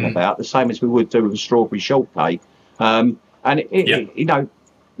talking about, the same as we would do with a strawberry shortcake. You know,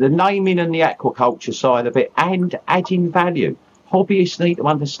 the naming and the aquaculture side of it, and adding value. Hobbyists need to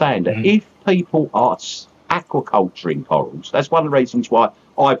understand that if people are aquaculturing corals, that's one of the reasons why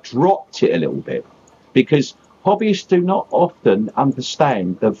I've dropped it a little bit, because hobbyists do not often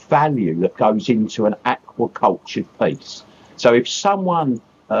understand the value that goes into an aquacultured piece. So if someone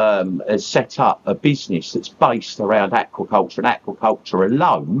has set up a business that's based around aquaculture and aquaculture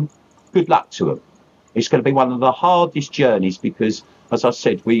alone, good luck to them. It's going to be one of the hardest journeys, because, as I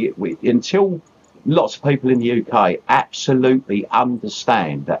said, we until lots of people in the UK absolutely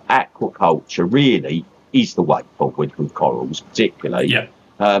understand that aquaculture really is the way forward with corals, particularly. Yeah.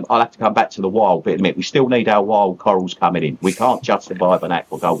 I'll have to come back to the wild bit in a minute. We still need our wild corals coming in. We can't just survive on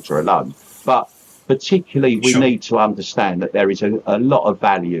aquaculture alone. But particularly, we need to understand that there is a lot of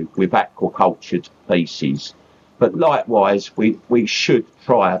value with aquacultured species. But likewise, we should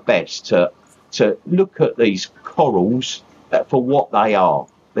try our best to look at these corals for what they are.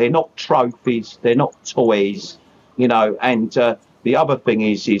 They're not trophies. They're not toys, you know. And the other thing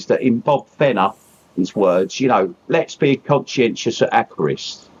is that in Bob Fenner, his words, you know, let's be conscientious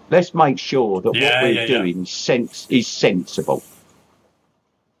aquarists. Let's make sure that what we're doing is sensible.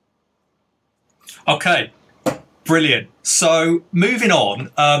 Okay, brilliant. So moving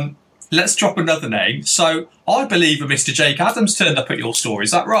on, let's drop another name. So I believe a Mr. Jake Adams turned up at your store.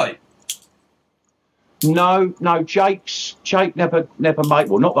 Is that right? No, Jake never made.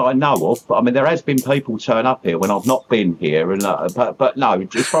 Well, not that I know of, but I mean, there has been people turn up here when I've not been here, and but no,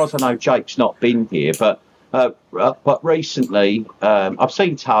 as far as I know, Jake's not been here. But recently, I've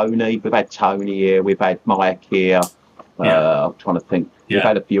seen Tony. We've had Tony here. We've had Mike here. I'm trying to think. Yeah. We've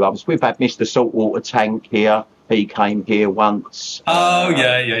had a few others. We've had Mr. Saltwater Tank here. He came here once. Oh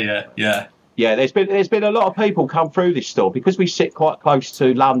yeah. Yeah, there's been a lot of people come through this store because we sit quite close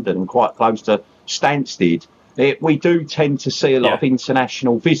to London and quite close to Stansted. We do tend to see a lot of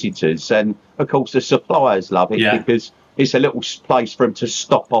international visitors, and of course the suppliers love it because it's a little place for them to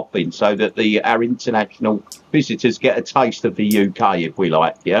stop off in, so that our international visitors get a taste of the UK, if we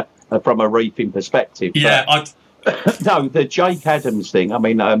like, from a reefing perspective. Yeah, no, the Jake Adams thing. I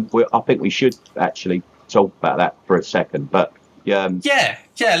mean, I think we should actually talk about that for a second, but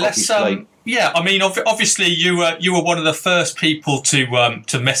let's. I mean, obviously, you were one of the first people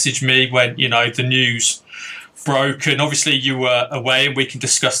to message me when the news broke, and obviously you were away, and we can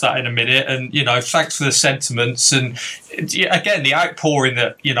discuss that in a minute. And thanks for the sentiments, and again the outpouring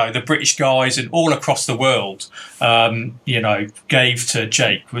that the British guys and all across the world, gave to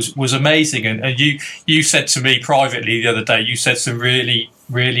Jake was amazing. And you said to me privately the other day, you said some really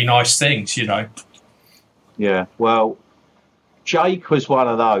really nice things. Yeah, well, Jake was one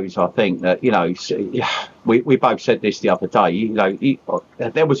of those, I think, that, we both said this the other day,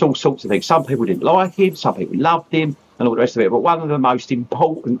 there was all sorts of things. Some people didn't like him, some people loved him, and all the rest of it. But one of the most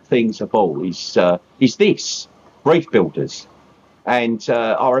important things of all is this, Reef Builders. And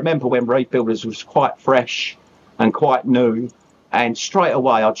I remember when Reef Builders was quite fresh and quite new, and straight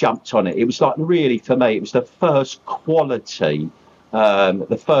away I jumped on it. It was like, really, for me, it was the first quality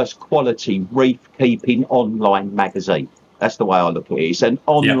reef keeping online magazine. That's the way I look at it. It's an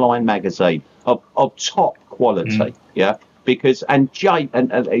online magazine of top quality, because Jake,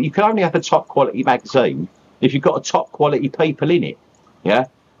 and you can only have a top quality magazine if you've got a top quality people in it,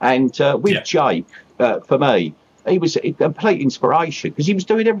 And with Jake, for me, he was a complete inspiration because he was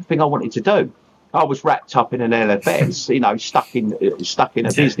doing everything I wanted to do. I was wrapped up in an LFS, stuck in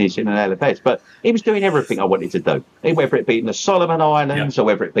a business in an LFS, but he was doing everything I wanted to do, whether it be in the Solomon Islands or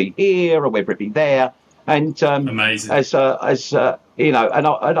whether it be here or whether it be there. And amazing. And I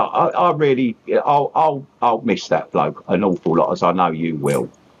really, I'll miss that bloke an awful lot, as I know you will.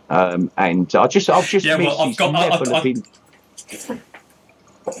 And I've just missed his level of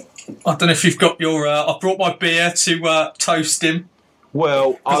I don't know if you've got your. I brought my beer to toast him.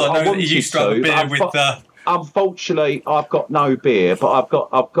 Well, I know that you used to have a beer with. Unfortunately, I've got no beer, but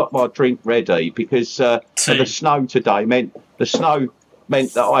I've got my drink ready because the snow today meant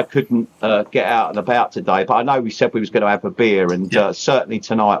that I couldn't get out and about today. But I know we said we was going to have a beer, and certainly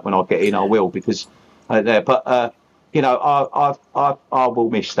tonight when I get in, I will because there. But I will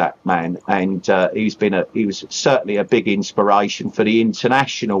miss that man, and he was certainly a big inspiration for the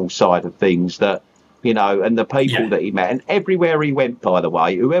international side of things. That and the people that he met, and everywhere he went. By the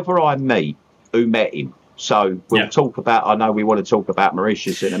way, whoever I meet who met him. So we'll talk about. I know we want to talk about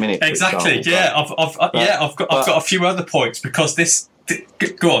Mauritius in a minute. Exactly. Example, I've got a few other points because this.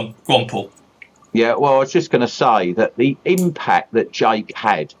 Go on, Paul. Yeah, well, I was just going to say that the impact that Jake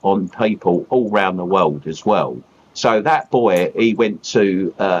had on people all around the world as well. So that boy, he went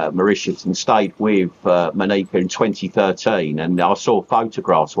to Mauritius and stayed with Monica in 2013, and I saw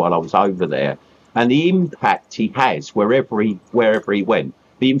photographs while I was over there, and the impact he has wherever he went,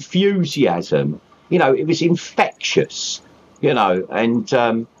 the enthusiasm, it was infectious,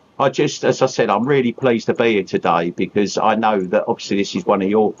 and. As I said, I'm really pleased to be here today because I know that obviously this is one of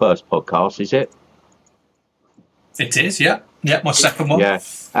your first podcasts, is it? It is, yeah. Yeah, my second one. Yeah.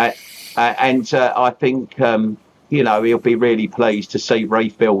 And I think, he'll be really pleased to see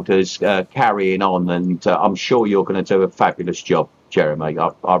Reef Builders carrying on, and I'm sure you're going to do a fabulous job, Jeremy.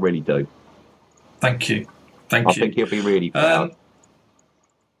 I really do. Thank you. I think he'll be really proud.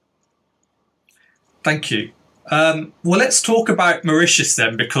 Thank you. Well, let's talk about Mauritius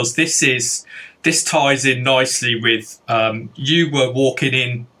then, because this ties in nicely with you were walking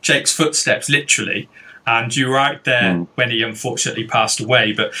in Jake's footsteps, literally, and you were out there when he unfortunately passed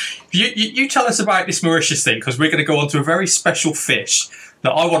away. But you tell us about this Mauritius thing, because we're going to go on to a very special fish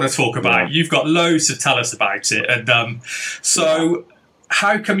that I want to talk about. Yeah. You've got loads to tell us about it, and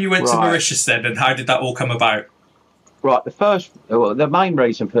how come you went to Mauritius then, and how did that all come about? Right, the main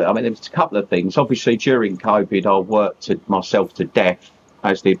reason for, there was a couple of things. Obviously, during COVID, I worked myself to death,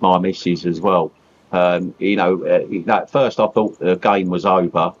 as did my missus as well. At first I thought the game was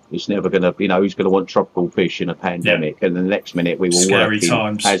over. It's never going to, who's going to want tropical fish in a pandemic? Yeah. And the next minute we were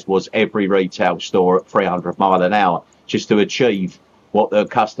working, as was every retail store, at 300 mile an hour, just to achieve what the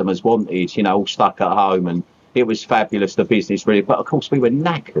customers wanted, all stuck at home, and it was fabulous, the business really. But of course, we were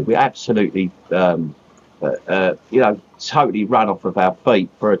knackered. We absolutely, totally run off of our feet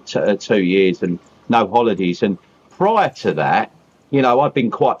for 2 years and no holidays. And prior to that, I've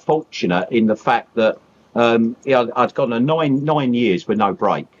been quite fortunate in the fact that I'd gone 9 years with no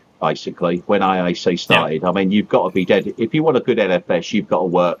break, basically, when AAC started. Yeah. I mean, you've got to be dead. If you want a good LFS, you've got to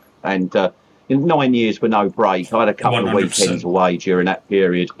work. And in 9 years with no break, I had a couple 100%. Of weekends away during that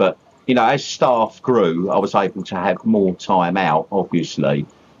period. But, as staff grew, I was able to have more time out, obviously.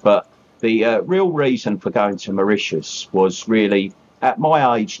 But the real reason for going to Mauritius was really, at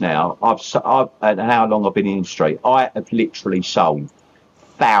my age now, and how long I've been in the industry, I have literally sold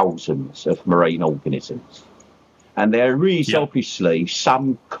thousands of marine organisms. And there is obviously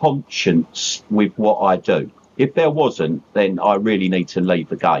some conscience with what I do. If there wasn't, then I really need to leave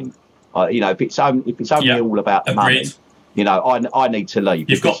the game. If it's only all about the money, I need to leave.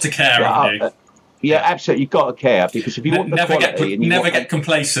 You've got to care, haven't you? Yeah, absolutely. You've got to care, because if you want the quality, never get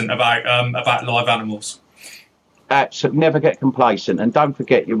complacent about live animals. Absolutely, never get complacent, and don't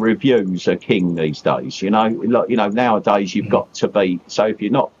forget your reviews are king these days. Nowadays you've got to be. So if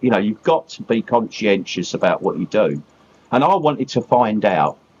you're not, you've got to be conscientious about what you do. And I wanted to find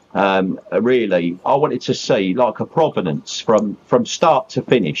out. Really, I wanted to see like a provenance from start to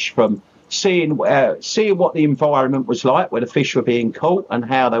finish, from seeing what the environment was like, where the fish were being caught and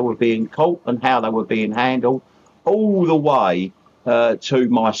how they were being caught and how they were being handled, all the way to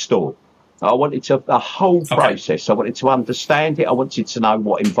my store. I wanted the whole process. I wanted to understand it. I wanted to know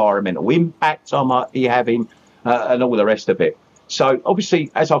what environmental impact I might be having and all the rest of it. So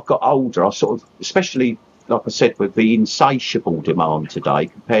obviously, as I've got older, I sort of, especially like I said, with the insatiable demand today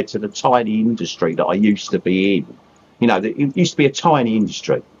compared to the tiny industry that I used to be in. It used to be a tiny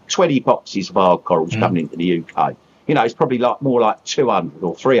industry, 20 boxes of hard corals coming into the UK. It's probably more like 200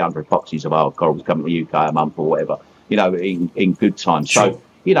 or 300 boxes of hard corals coming to the UK a month or whatever, in good times. Sure. So,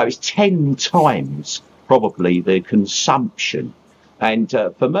 it's 10 times probably the consumption. And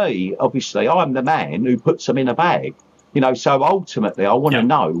for me, obviously, I'm the man who puts them in a bag. So ultimately, I want to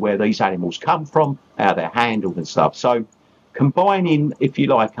know where these animals come from, how they're handled and stuff. So combining, if you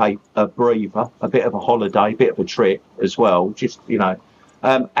like, a breather, a bit of a holiday, a bit of a trip as well, just,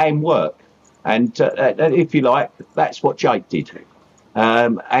 and work. And if you like, that's what Jake did.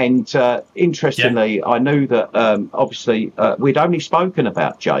 Interestingly, I knew that obviously we'd only spoken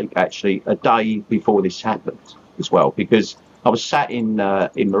about Jake actually a day before this happened as well, because I was sat in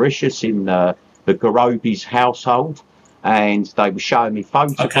Mauritius in the Garobis household, and they were showing me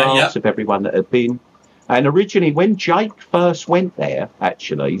photographs of everyone that had been. And originally, when Jake first went there,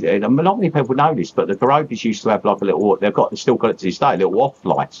 actually, and not many people know this, but the Garobis used to have like a little, they've still got it to this day, a little off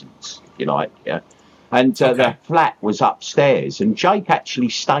license, if you like, yeah. And their flat was upstairs, and Jake actually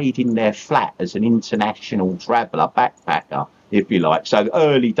stayed in their flat as an international traveller, backpacker, if you like. So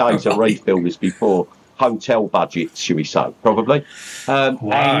early days of reef builders before hotel budgets, should we say, probably.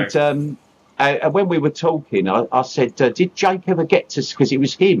 Wow. And when we were talking, I said, did Jake ever get to, because it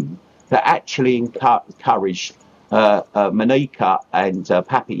was him that actually encouraged Monica and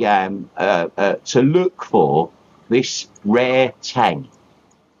Papi Yam to look for this rare tang.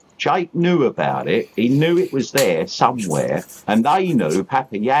 Jake knew about it. He knew it was there somewhere, and they knew,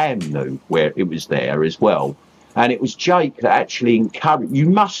 Papi Yam knew where it was there as well. And it was Jake that actually encouraged, you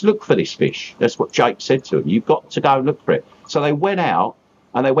must look for this fish. That's what Jake said to him. You've got to go and look for it. So they went out,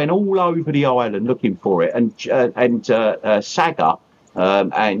 and they went all over the island looking for it. And Saga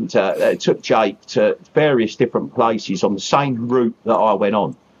took Jake to various different places on the same route that I went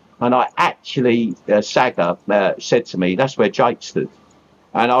on. And I actually, Saga said to me, that's where Jake stood.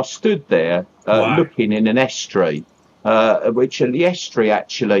 And I stood there looking in an estuary, which the estuary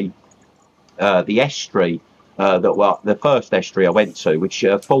actually, the first estuary I went to, which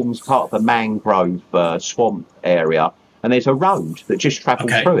forms part of a mangrove swamp area. And there's a road that just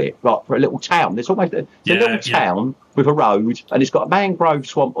travels through it, like for a little town. There's almost a little town with a road, and it's got a mangrove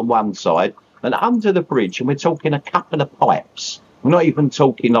swamp on one side, and under the bridge, and we're talking a couple of pipes. We're not even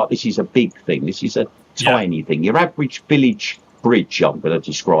talking like this is a big thing. This is a tiny thing. Your average village bridge, I'm going to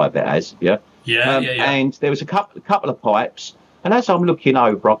describe it as, And there was a couple of pipes, and as I'm looking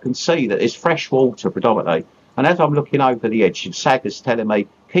over, I can see that there's fresh water predominantly. And as I'm looking over the edge, Saga's telling me,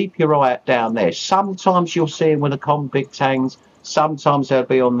 keep your eye out down there. Sometimes you'll see them with the convict tangs. Sometimes they'll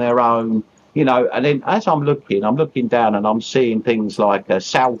be on their own, And then as I'm looking down and I'm seeing things like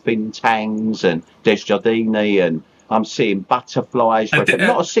Salfin tangs and Desjardins, and I'm seeing butterflies.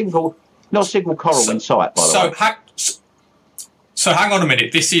 Not a single coral in sight, by the way. So hang on a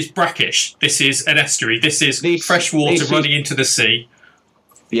minute. This is brackish. This is an estuary. This is fresh water running into the sea.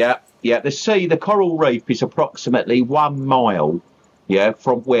 Yeah. The coral reef is approximately 1 mile,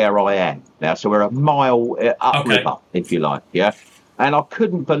 from where I am now. So we're a mile upriver, if you like, And I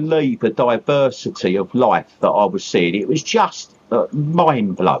couldn't believe the diversity of life that I was seeing. It was just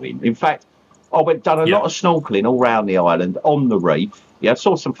mind blowing. In fact, I done a lot of snorkeling all around the island on the reef. I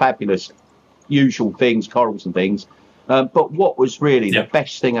saw some fabulous usual things, corals and things. But what was really the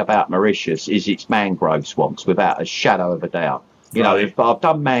best thing about Mauritius is its mangrove swamps, without a shadow of a doubt. You know, if I've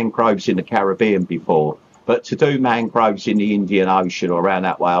done mangroves in the Caribbean before, but to do mangroves in the Indian Ocean or around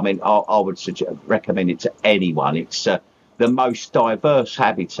that way, I mean, I would recommend it to anyone. It's the most diverse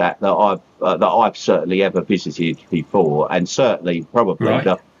habitat that I've certainly ever visited before, and certainly probably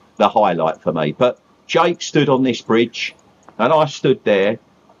the highlight for me. But Jake stood on this bridge, and I stood there,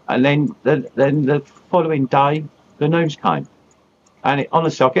 and then the following day, the news came. And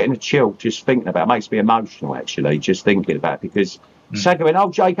honestly, I'm getting a chill just thinking about it. It makes me emotional, actually, just thinking about it, because Saga went,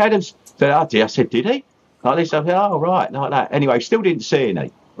 "Oh, Jake Adams." I said, "Did he?" Like this. I said, "Oh, right," like that. Anyway, still didn't see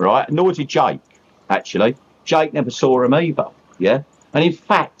any, right? Nor did Jake, actually. Jake never saw him either, And in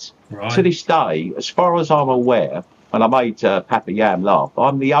fact, to this day, as far as I'm aware, and I made Papa Yam laugh,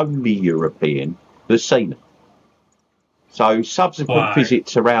 I'm the only European that's seen it. So subsequent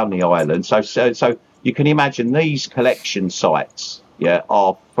visits around the island, so you can imagine these collection sites,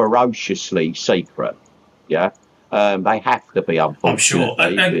 are ferociously secret, They have to be,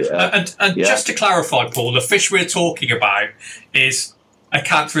 unfortunately. I'm sure. And just to clarify, Paul, the fish we're talking about is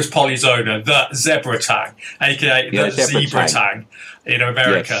Acanthurus polyzona, the zebra tang, aka the zebra tang in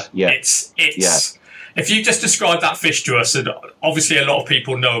America. Yes, It's if you just describe that fish to us, and obviously a lot of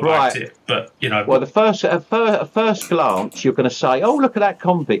people know about it, but Well, at first glance, you're going to say, "Oh, look at that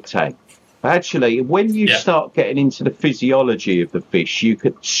convict tang." Actually, when you start getting into the physiology of the fish, you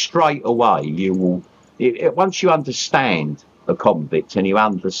could straight away, once you understand the convict and you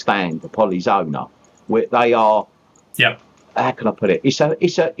understand the polyzona, where they are, how can I put it? It's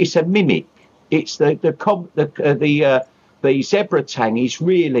a mimic. It's the zebra tang is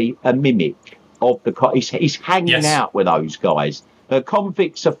really a mimic of the. He's hanging out with those guys. The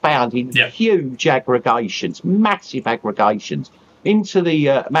convicts are found in huge aggregations, massive aggregations. Into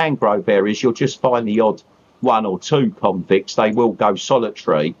the mangrove areas, you'll just find the odd 1 or 2 convicts. They will go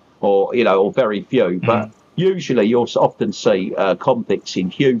solitary, or very few. But usually, you'll often see convicts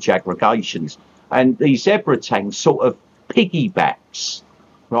in huge aggregations. And the zebra tang sort of piggybacks.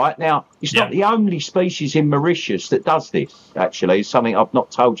 Right now, it's not the only species in Mauritius that does this. Actually, it's something I've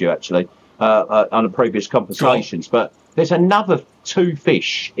not told you actually on the previous conversations. But there's another 2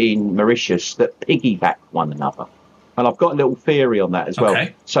 fish in Mauritius that piggyback one another. And I've got a little theory on that as well.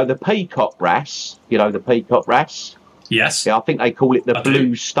 So the peacock wrasse, the peacock wrasse? Yes. Yeah, I think they call it the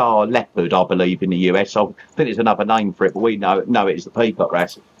blue star leopard, I believe, in the US. I think there's another name for it, but we know it is the peacock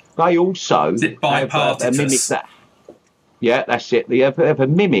wrasse. They also have a mimic that... Yeah, that's it. They have a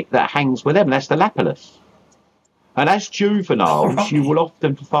mimic that hangs with them, and that's the lapillus. And as juveniles, you will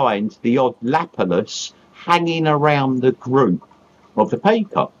often find the odd lapillus hanging around the group of the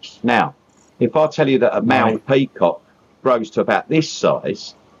peacocks. Now, if I tell you that a male peacock grows to about this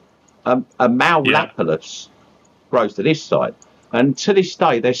size, a male lapillus grows to this size. And to this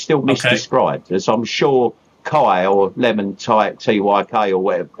day, they're still misdescribed, as I'm sure Kai or Lemon TYK or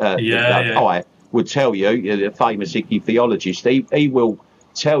whatever, Kai would tell you, the famous ichthyologist, he will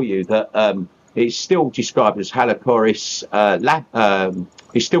tell you that it's still described as Halochoris,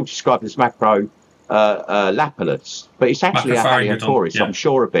 it's still described as macro lapillus, but it's actually a Halochoris, I'm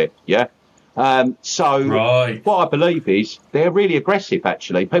sure of it, what I believe is they're really aggressive,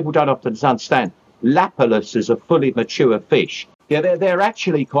 actually. People don't often understand. Lapillus is a fully mature fish. Yeah, they're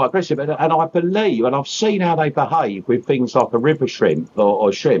actually quite aggressive. And I believe, and I've seen how they behave with things like a river shrimp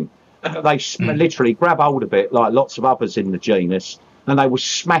or shrimp. They literally grab hold of it, like lots of others in the genus, and they will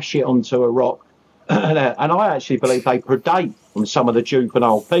smash it onto a rock. And I actually believe they predate on some of the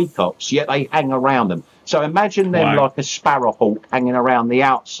juvenile peacocks, yet they hang around them. So imagine them like a sparrowhawk hanging around the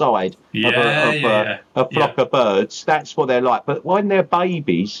outside of a flock of birds. That's what they're like. But when they're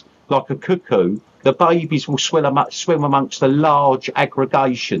babies, like a cuckoo, the babies will swim amongst the large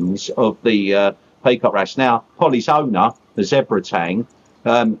aggregations of the peacock wrasse. Now, polyzona, the zebra tang,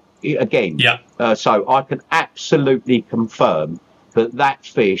 again. So I can absolutely confirm that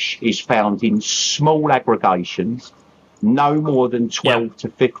fish is found in small aggregations, no more than 12 to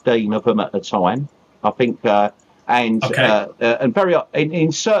 15 of them at a time. I think, and very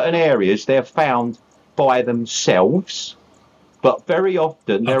in certain areas they're found by themselves, but very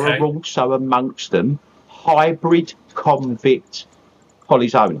often there are also amongst them hybrid convict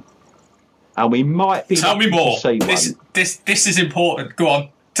polyzona, and we might be. Tell me more. See this is important. Go on.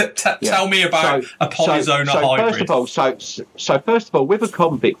 Tell me about a polyzonar hybrid. First of all, with a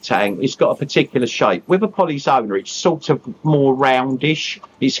convict tank, it's got a particular shape. With a polyzonar, it's sort of more roundish.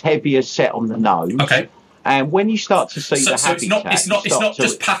 It's heavier set on the nose. Okay. And when you start to see the habitat, it's not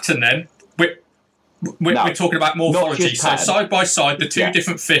just pattern then. We're talking about morphology. So side by side, the two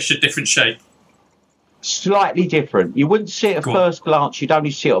different fish are different shape. Slightly different. You wouldn't see it at first glance. You'd only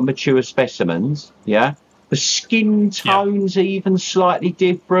see it on mature specimens. Yeah. The skin tone's even slightly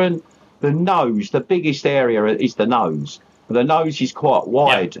different. The nose, the biggest area is the nose. The nose is quite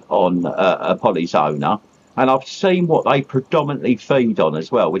wide on a polyzonar. And I've seen what they predominantly feed on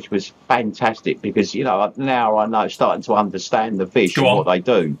as well, which was fantastic because, now I know, starting to understand the fish and what they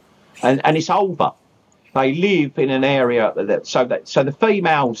do. And it's over. They live in an area so the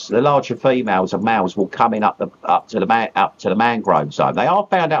females, the larger females and males will come in up to the mangrove zone. They are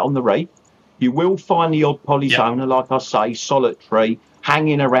found out on the reef. You will find the odd polyzonar, like I say, solitary,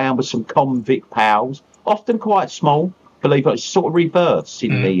 hanging around with some convict pals, often quite small. Believe it, it's sort of reverse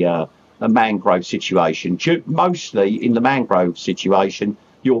in the mangrove situation. Mostly in the mangrove situation,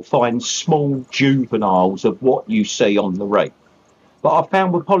 you'll find small juveniles of what you see on the reef. But I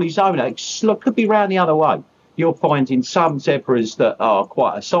found with polyzonar, it could be round the other way. You'll find in some zebras that are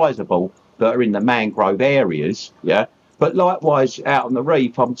quite sizable that are in the mangrove areas, but likewise out on the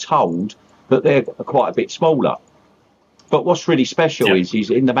reef, I'm told that they're quite a bit smaller. But what's really special is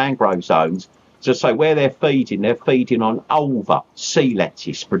in the mangrove zones, so say where they're feeding on ulva, sea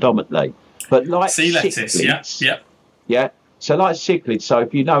lettuce predominantly. But like sea lettuce, So like cichlids, so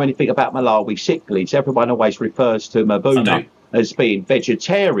if you know anything about Malawi cichlids, everyone always refers to Mabuna as being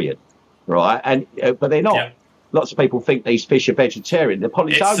vegetarian, right? But they're not. Yeah. Lots of people think these fish are vegetarian. The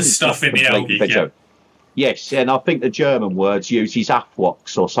polyzonar is the stuff in the algae. Yes, and I think the German words uses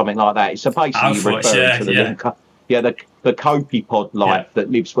afwox or something like that. It's basically referring to the copepod life that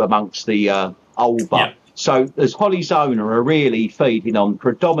lives amongst the ulva. Yeah. So as polyzonar are really feeding on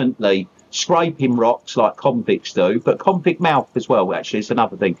predominantly scraping rocks like convicts do, but convict mouth as well, actually, is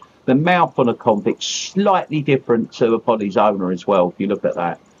another thing. The mouth on a convict slightly different to a polyzonar as well, if you look at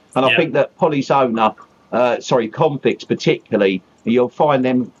that. And I think that convicts particularly, you'll find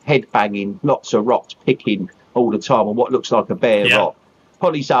them head banging, lots of rocks picking all the time on what looks like a bare rock.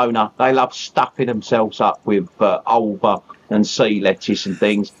 Polyzonar, they love stuffing themselves up with ulva and sea lettuce and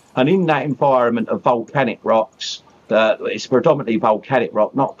things. And in that environment of volcanic rocks, it's predominantly volcanic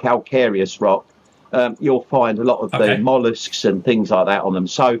rock, not calcareous rock, you'll find a lot of the molluscs and things like that on them.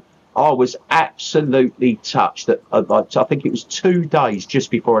 So I was absolutely touched that I think it was 2 days just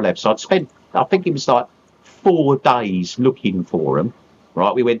before I left. So I think it was like 4 days looking for them,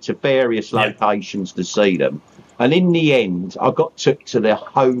 right? We went to various locations to see them. And in the end, I got took to the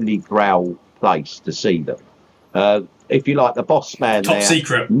Holy Grail place to see them. If you like, the boss man Top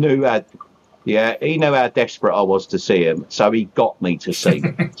secret. he knew how desperate I was to see him. So he got me to see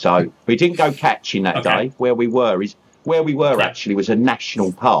them. So we didn't go catching that day. Where we were actually was a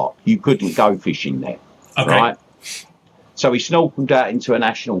national park. You couldn't go fishing there, right? So we snorkeled out into a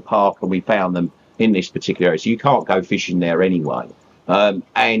national park and we found them in this particular area. So you can't go fishing there anyway.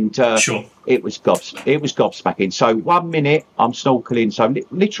 It was gobsmacking. So 1 minute I'm snorkeling. So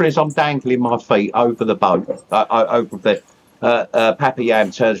literally as I'm dangling my feet over the boat, over the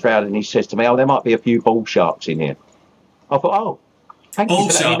Papayam turns round and he says to me, "Oh, there might be a few bull sharks in here." I thought, thank you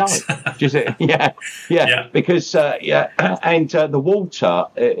for letting me know. Because the water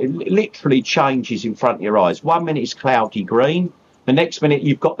literally changes in front of your eyes. 1 minute it's cloudy green. The next minute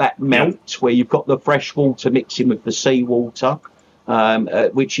you've got that melt where you've got the fresh water mixing with the seawater,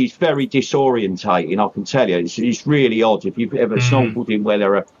 which is very disorientating, I can tell you. It's really odd. If you've ever snorkeled in where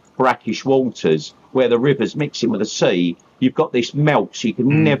there are brackish waters, where the river's mixing with the sea, you've got this melt so you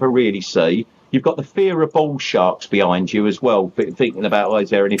can never really see. You've got the fear of bull sharks behind you as well, thinking about,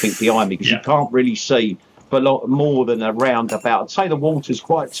 is there anything behind me? Because you can't really see for a lot more than around about, I'd say the water's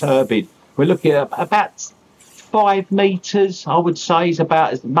quite turbid. We're looking at about 5 metres, I would say, is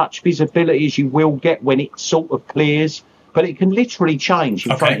about as much visibility as you will get when it sort of clears. But it can literally change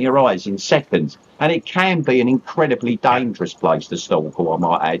in front of your eyes in seconds. And it can be an incredibly dangerous place to snorkel, I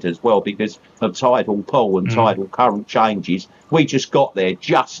might add, as well, because of tidal pull and tidal current changes. We just got there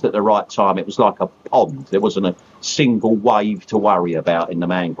just at the right time. It was like a pond. There wasn't a single wave to worry about in the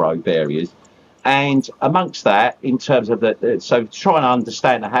mangrove areas. And amongst that, in terms of so trying to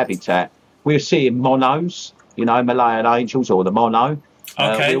understand the habitat, we're seeing monos, Malayan angels or the mono.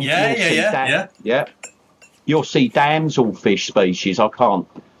 You'll see damselfish species. I can't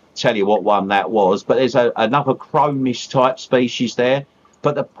tell you what one that was, but there's another chromis type species there.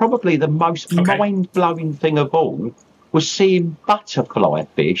 But probably the most mind-blowing thing of all was seeing butterfly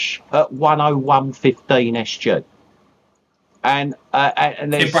fish at 101.15 SG. And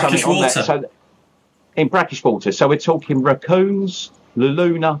there's in brackish something on water. that. So in brackish water. So we're talking raccoons,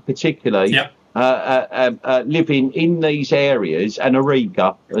 Luluna particularly, living in these areas, and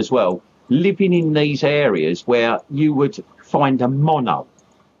Ariga as well, living in these areas where you would find a mono.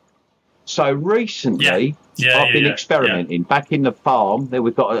 So recently, I've been experimenting. Back in the farm, there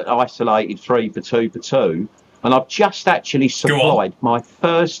we've got an isolated 3 for 2 for 2, and I've just actually supplied my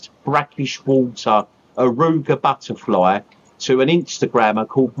first brackish water Aruga butterfly to an Instagrammer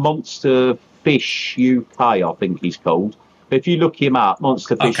called Monster Fish UK, I think he's called. If you look him up,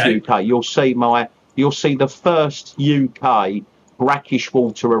 Monster Fish UK, you'll see the first UK brackish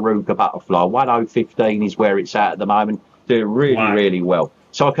water Aruga butterfly. 1015 is where it's at the moment. Doing really well.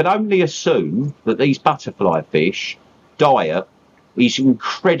 So I can only assume that these butterfly fish diet is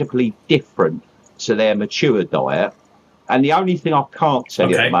incredibly different to their mature diet. And the only thing I can't tell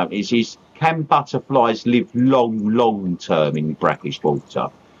you at the moment is can butterflies live long term in brackish water?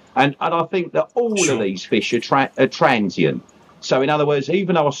 And I think that all of these fish are transient. So in other words,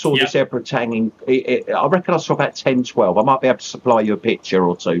 even though I saw the zebra tang, I reckon I saw about 10, 12. I might be able to supply you a picture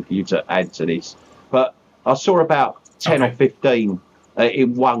or two for you to add to this. But I saw about 10 or 15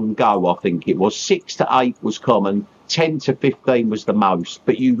 in one go, I think it was. 6 to 8 was common, 10 to 15 was the most,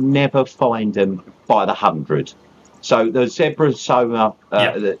 but you never find them by the 100. So the zebra soma,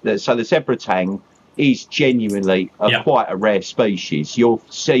 so the zebra tang is genuinely quite a rare species. You'll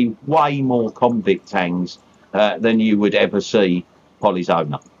see way more convict tangs than you would ever see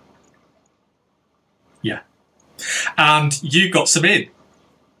Polyzona. Yeah. And you got some in.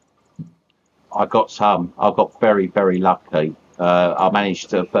 I got some. I got very lucky. I managed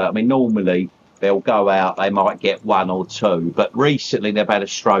to, normally they'll go out, they might get 1 or 2, but recently they've had a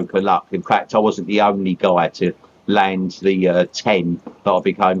stroke of luck. In fact, I wasn't the only guy to land the 10 that I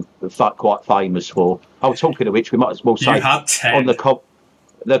became quite famous for. Oh, talking of which, we might as well say you had 10. On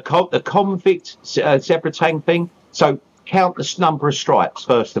the convict zebra tang thing. So count the number of stripes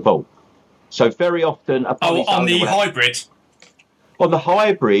first of all. So very often, on the hybrid. On the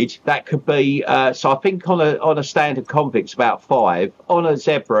hybrid, that could be. So I think on a standard convict, it's about 5. On a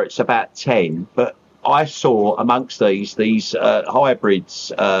zebra, it's about 10. But I saw amongst these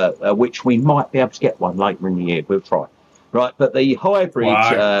hybrids, which we might be able to get one later in the year. We'll try, right? But the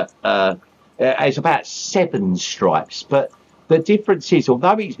hybrid is about 7 stripes. But the difference is,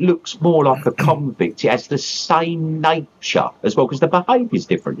 although it looks more like a convict, it has the same nature as well, because the behaviour is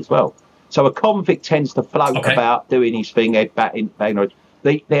different as well. So a convict tends to float about, doing his thing, head back in.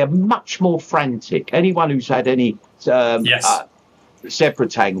 They're much more frantic. Anyone who's had any zebra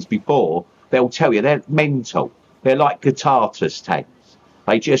tangs before, they'll tell you they're mental. They're like Guttatus tangs.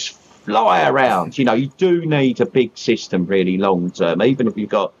 They just fly around. You know, you do need a big system really long term, even if you've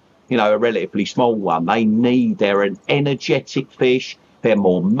got, a relatively small one. They're an energetic fish. They're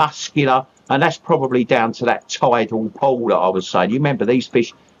more muscular. And that's probably down to that tidal pool that I was saying. You remember these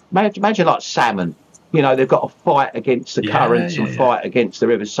fish, imagine like salmon. They've got to fight against the currents and fight against the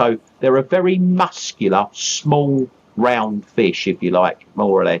rivers. So they're a very muscular, small, round fish, if you like,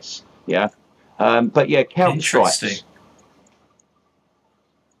 more or less. Yeah. But yeah, count stripes.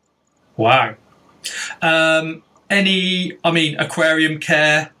 Wow. Aquarium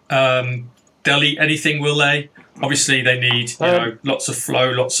care, they'll eat anything, will they? Obviously, they need, lots of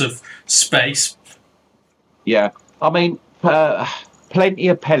flow, lots of space. Yeah. Plenty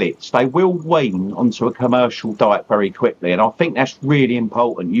of pellets. They will wean onto a commercial diet very quickly, and I think that's really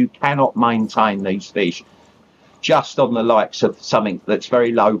important. You cannot maintain these fish just on the likes of something that's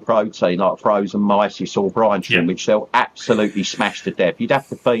very low protein, like frozen mysis or brine shrimp, which they'll absolutely smash to death. You'd have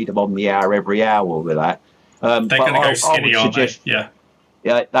to feed them on the hour every hour with that. They're going to go skinny, aren't they?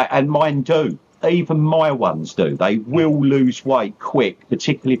 Yeah, and mine do. Even my ones do. They will lose weight quick,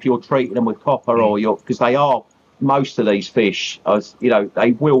 particularly if you're treating them with copper or because they are. Most of these fish,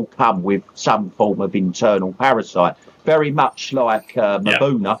 they will come with some form of internal parasite, very much like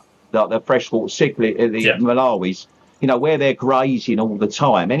Mabuna, like the freshwater cichlid, the Malawis, where they're grazing all the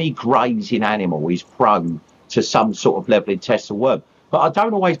time. Any grazing animal is prone to some sort of level intestinal worm. But I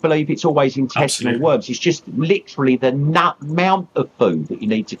don't always believe it's always intestinal worms. It's just literally the amount of food that you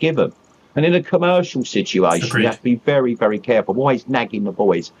need to give them. And in a commercial situation, you have to be very, very careful. I'm always nagging the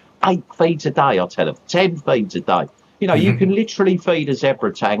boys. 8 feeds a day, I tell them. 10 feeds a day. You can literally feed a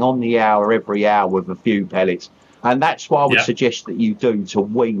zebra tang on the hour, every hour with a few pellets. And that's what I would suggest that you do to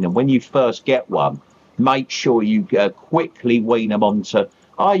wean them. When you first get one, make sure you quickly wean them onto...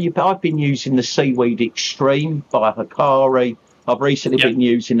 I've been using the Seaweed Extreme by Hikari. I've recently been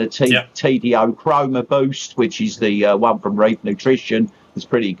using the TDO Chroma Boost, which is the one from Reef Nutrition. It's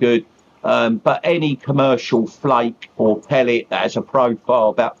pretty good. But any commercial flake or pellet that has a profile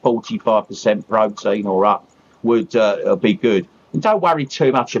about 45% protein or up would be good. And don't worry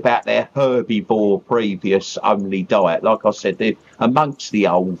too much about their herbivore previous only diet. Like I said, amongst the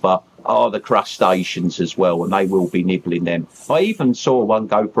ulva are the crustaceans as well, and they will be nibbling them. I even saw one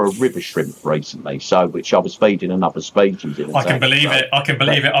go for a river shrimp recently, which I was feeding another species. I can believe it.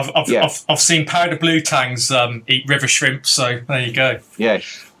 I've seen powder blue tangs eat river shrimp, so there you go.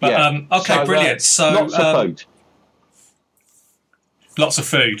 Yes. But, okay, brilliant. So lots of food. Lots of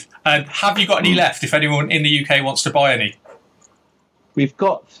food. And have you got any left? If anyone in the UK wants to buy any, we've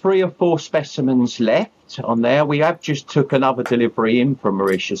got 3 or 4 specimens left on there. We have just took another delivery in from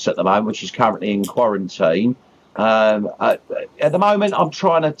Mauritius at the moment, which is currently in quarantine. At the moment, I'm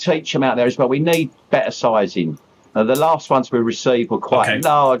trying to teach them out there as well. We need better sizing. The last ones we received were quite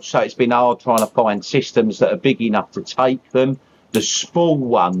large, so it's been hard trying to find systems that are big enough to take them. The small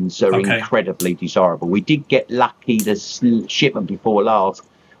ones are incredibly desirable. We did get lucky the shipment before last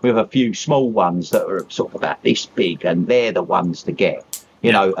with a few small ones that are sort of about this big, and they're the ones to get.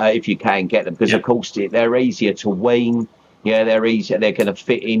 You know, if you can get them, because of course they're easier to wean. Yeah, they're easier. They're going to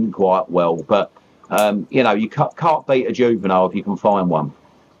fit in quite well. But you know, you can't beat a juvenile if you can find one.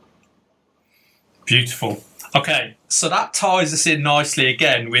 Beautiful. Okay, so that ties us in nicely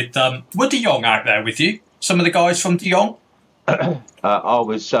again with were De Jong out there with you? Some of the guys from De Jong. I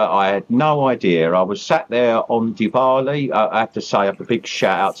had no idea. I was sat there on Diwali. I have to say, a big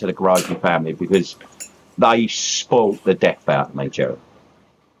shout out to the Groby family, because they spoilt the death out of me, Gerald.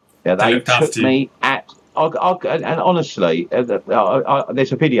 Yeah, they took me at. And honestly,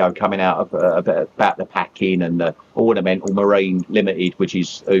 there's a video coming out about the packing and the Ornamental Marine Limited, which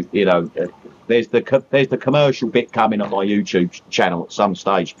is there's the commercial bit coming on my YouTube channel at some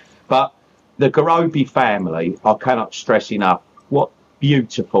stage. But the Groby family, I cannot stress enough what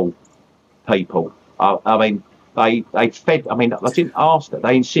beautiful people. I mean, they fed. I mean, I didn't ask that.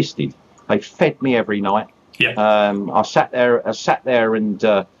 They insisted. They fed me every night. Yeah. I sat there and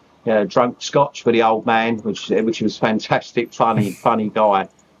drunk scotch for the old man, which was fantastic, funny guy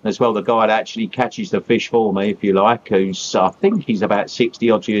as well. The guy that actually catches the fish for me, if you like, who's I think he's about 60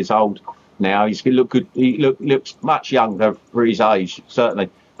 odd years old now. He looks much younger for his age, certainly.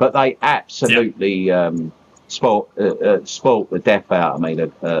 But they absolutely spoilt the death out of me,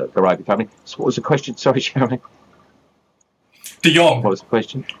 the Groby family. So what was the question? Sorry, Jeremy. De Jong. What was the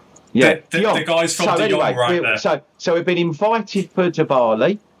question? Yeah, the guys from De Jong right there. So we've been invited for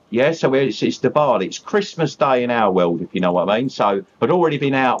Diwali. Yeah, so it's Diwali. It's Christmas Day in our world, if you know what I mean. So I'd already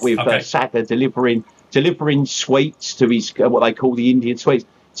been out with Saga delivering sweets to his what they call the Indian sweets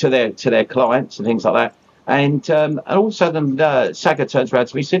to their clients and things like that. And all of a sudden, Saga turns around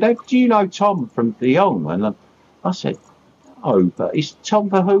to me and said, "Hey, do you know Tom from De Jong?" And I said, "Oh, but it's Tom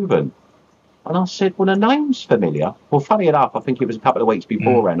Verhoeven." And I said, "Well, the name's familiar." Well, funny enough, I think it was a couple of weeks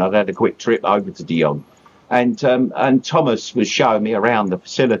beforehand. I'd had a quick trip over to De Jong. And Thomas was showing me around the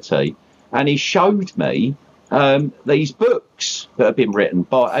facility, and he showed me these books that have been written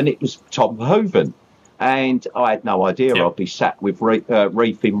by, and it was Tom Verhoeven. And I had no idea I'd be sat with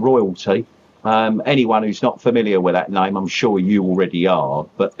Reefing Royalty. Anyone who's not familiar with that name, I'm sure you already are,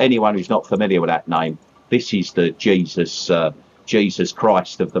 but anyone who's not familiar with that name, this is the Jesus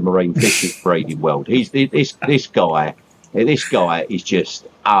Christ of the marine fish breeding world. This guy is just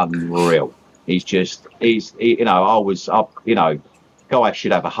unreal. Guy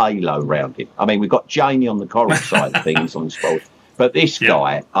should have a halo around him. I mean, we've got Jamie on the coral side of things on the spot, but this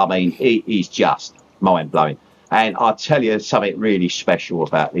guy, I mean, he's just mind blowing. And I'll tell you something really special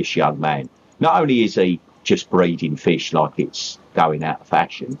about this young man. Not only is he just breeding fish like it's going out of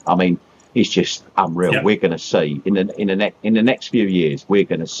fashion, I mean, he's just unreal. Yeah. We're going to see in the next few years, we're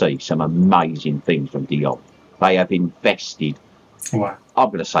going to see some amazing things from De Jong. They have invested. Wow. I'm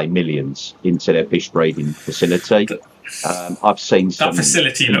going to say millions into their fish breeding facility. I've seen that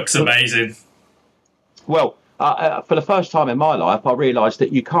facility looks amazing. Well, for the first time in my life, I realised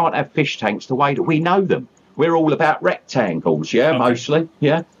that you can't have fish tanks the way that we know them. We're all about rectangles, mostly,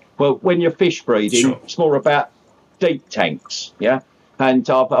 Well, when you're fish breeding, it's more about deep tanks, And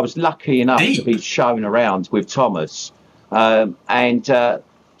I was lucky enough to be shown around with Thomas, and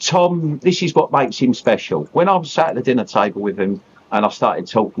Tom, this is what makes him special. When I was sat at the dinner table with him and I started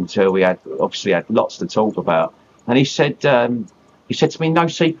talking to her, we had lots to talk about. And he said to me, "No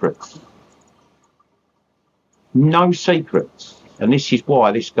secrets. No secrets." And this is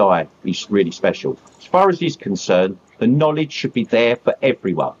why this guy is really special. As far as he's concerned, the knowledge should be there for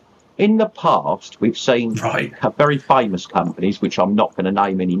everyone. In the past, we've seen very famous companies, which I'm not going to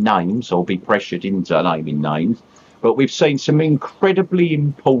name any names or be pressured into naming names, but we've seen some incredibly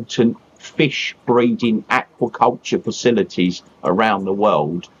important fish breeding aquaculture facilities around the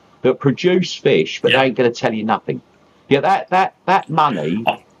world that produce fish, but they ain't going to tell you nothing. Yeah, that money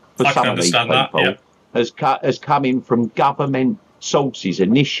for some of these people has come in from government sources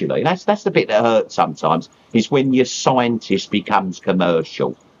initially. That's the bit that hurts sometimes, is when your scientist becomes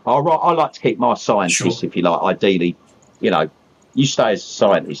commercial. I like to keep my scientists, if you like, ideally, you stay as a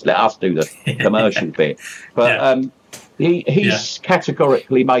scientist, let us do the commercial bit. But he's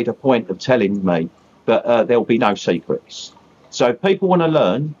categorically made a point of telling me that there'll be no secrets. So if people want to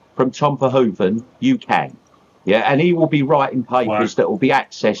learn from Tom Verhoeven, you can. Yeah, and he will be writing papers that will be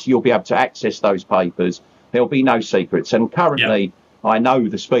accessed. You'll be able to access those papers. There'll be no secrets. And currently, I know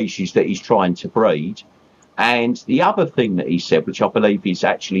the species that he's trying to breed. And the other thing that he said, which I believe is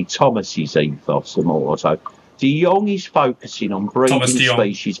actually Thomas's ethos or so, De Jong is focusing on breeding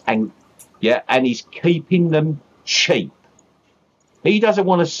species and he's keeping them cheap. He doesn't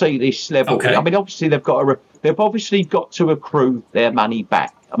want to see this level. Okay. I mean, obviously they've obviously got to accrue their money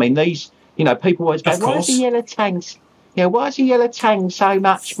back. I mean, these, people always go, why is the yellow tangs? Why is the yellow tang so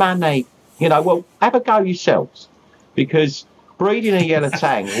much money? Well, have a go yourselves, because breeding a yellow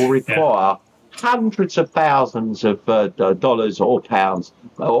tang will require hundreds of thousands of dollars or pounds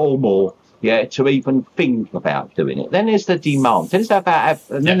or more, to even think about doing it. Then there's the demand.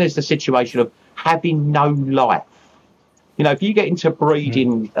 Then there's the situation of having no life. If you get into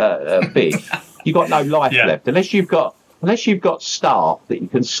breeding fish, you've got no life left unless you've got staff that you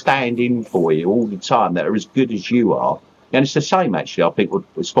can stand in for you all the time that are as good as you are. And it's the same, actually, I think,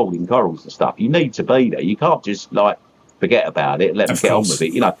 with spawning corals and stuff. You need to be there. You can't just, forget about it and let them get on with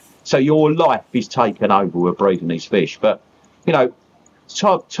it, So your life is taken over with breeding these fish. But, Tom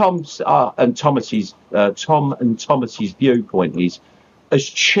and Thomas's viewpoint is as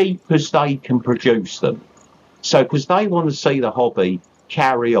cheap as they can produce them. So, because they want to see the hobby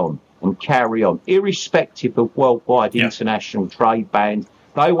carry on, irrespective of worldwide international trade bans.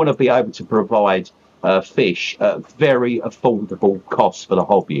 They want to be able to provide fish at very affordable cost for the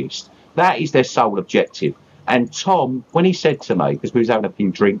hobbyist. That is their sole objective. And Tom, when he said to me, because we was having a few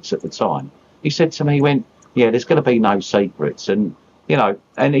drinks at the time, he said to me, he went, there's going to be no secrets. And,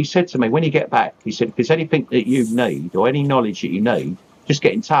 and he said to me, when you get back, he said, if there's anything that you need or any knowledge that you need, just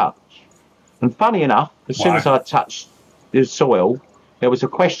get in touch. And funny enough, as soon as I touched the soil, there was a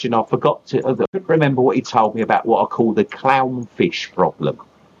question I couldn't remember what he told me about what I call the clownfish problem.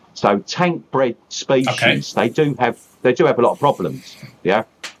 So tank-bred species, they do have a lot of problems. Yeah.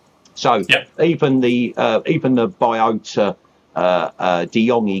 So even the Biota de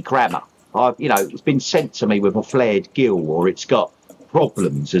Jongi grammar, it's been sent to me with a flared gill, or it's got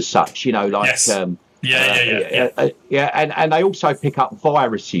problems as such. And they also pick up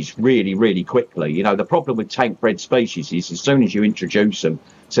viruses really, really quickly. The problem with tank-bred species is as soon as you introduce them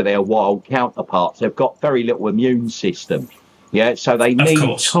to their wild counterparts, they've got very little immune system. Yeah, so they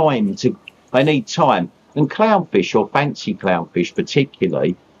need time. And clownfish, or fancy clownfish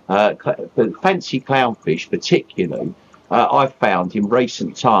particularly, I've found in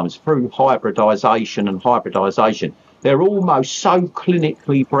recent times through hybridisation, they're almost so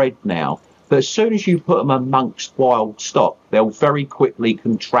clinically bred now that as soon as you put them amongst wild stock, they'll very quickly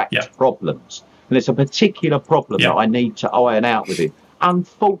contract problems. And there's a particular problem that I need to iron out with him.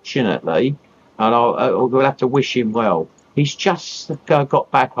 Unfortunately, and we'll have to wish him well, he's just got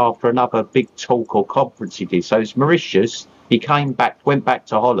back after another big talk or conference he did. So it's Mauritius. He went back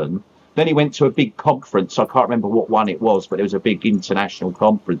to Holland. Then he went to a big conference. I can't remember what one it was, but there was a big international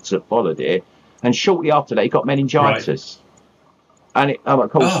conference that followed it. And shortly after that, he got meningitis. And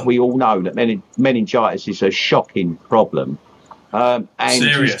of course, we all know that meningitis is a shocking problem. And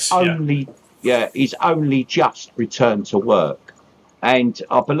serious, he's only just returned to work. And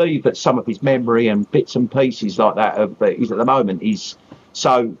I believe that some of his memory and bits and pieces like that is at the moment is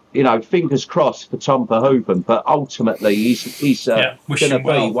so, fingers crossed for Tom Verhoeven. But ultimately, he's going to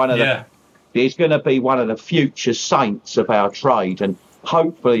be he's going to be one of the future saints of our trade. And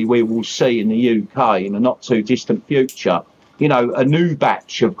hopefully we will see in the UK in a not too distant future, a new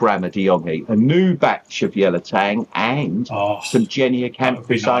batch of Gramma de Jongi, a new batch of yellow tang, and some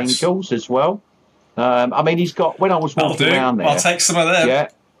Geniacanthus angels as well. He's got, when I was walking around there... I'll take some of them.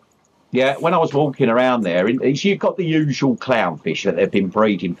 Yeah, when I was walking around there, you've got the usual clownfish that they've been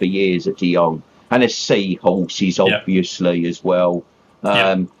breeding for years at De Jong, and there's seahorses, obviously, as well.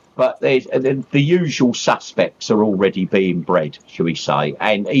 But there's the usual suspects are already being bred, shall we say,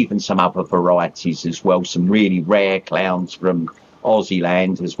 and even some other varieties as well, some really rare clowns from Aussie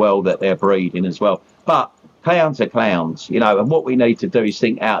land as well that they're breeding as well. But clowns are clowns, you know, and what we need to do is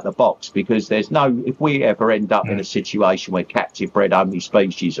think out of the box, because if we ever end up in a situation where captive bred only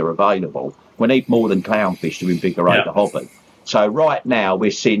species are available, we need more than clownfish to invigorate the hobby. So right now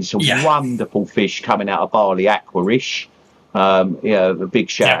we're seeing some wonderful fish coming out of Bali Aquarish. A big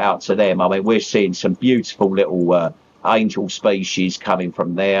shout out to them. I mean, we're seeing some beautiful little angel species coming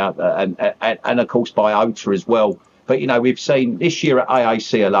from there, and of course biota as well. But, you know, we've seen this year at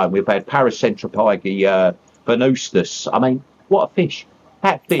AAC alone, we've had Paracentropyge venustus. I mean, what a fish.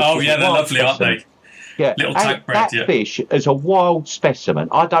 That fish. Oh, yeah, they're lovely, specimen. aren't they? Yeah. Little tank bred, that fish is a wild specimen.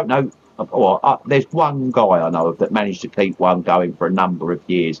 I don't know. There's one guy I know of that managed to keep one going for a number of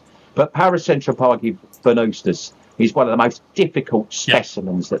years. But Paracentropyge venustus is one of the most difficult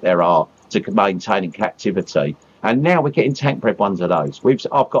specimens that there are to maintain in captivity. And now we're getting tank-bred ones of those.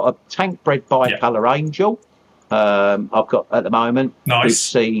 I've got a tank-bred bicolour angel. I've got at the moment. Nice. We've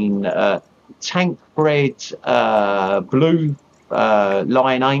seen tank-bred blue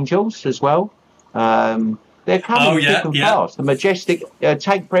lion angels as well. They're coming thick and fast. The majestic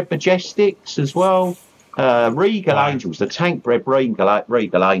tank-bred majestics as well. Regal angels, the tank-bred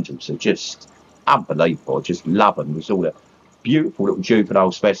regal angels are just unbelievable. I just love them. There's all the beautiful little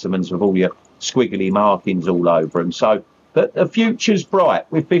juvenile specimens with all your squiggly markings all over them. So the future's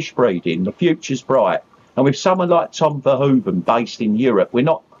bright with fish breeding. The future's bright. And with someone like Tom Verhoeven based in Europe, we're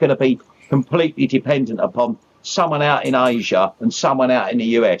not going to be completely dependent upon someone out in Asia and someone out in the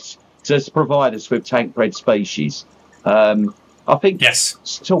US to provide us with tank-bred species. I think we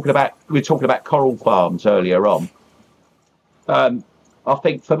were talking about coral farms earlier on. I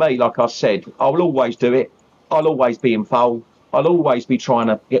think for me, like I said, I will always do it. I'll always be involved. I'll always be trying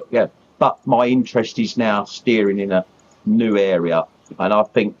to get, but my interest is now steering in a new area. And I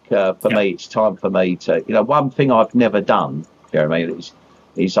think for me, it's time for me to, you know, one thing I've never done, Jeremy,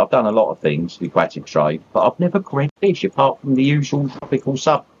 is I've done a lot of things, the aquatic trade, but I've never bred fish apart from the usual tropical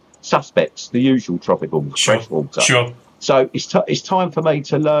suspects, the usual tropical freshwater. Sure. So it's time for me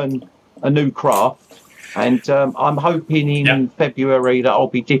to learn a new craft. And I'm hoping in February that I'll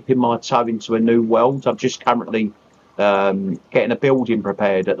be dipping my toe into a new world. I'm just currently getting a building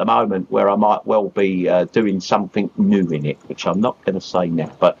prepared at the moment where I might well be doing something new in it, which I'm not going to say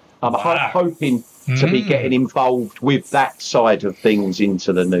now. But I'm hoping to be getting involved with that side of things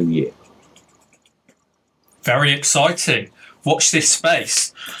into the new year. Very exciting. Watch this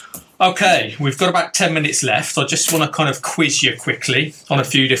space. Okay, we've got about 10 minutes left. I just want to kind of quiz you quickly on a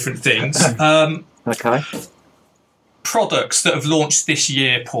few different things. Okay. Products that have launched this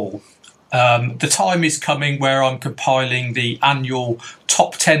year, Paul. The time is coming where I'm compiling the annual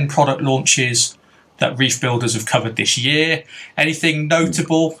top 10 product launches that Reef Builders have covered this year. Anything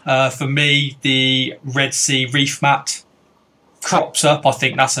notable? For me, the Red Sea Reef Mat crops up. I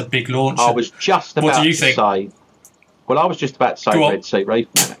think that's a big launch. I was just about what do you to think? say. Well, I was just about to say Red Sea Reef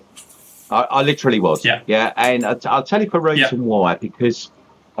Mat. I literally was. Yeah. And I'll tell you for a reason why. Because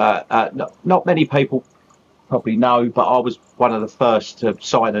not many people probably know, but I was one of the first to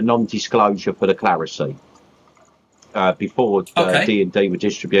sign a non-disclosure for the Clarisea before D&D were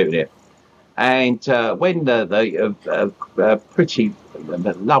distributing it. And when the pretty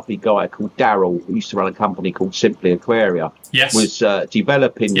lovely guy called Daryl, who used to run a company called Simply Aquaria, was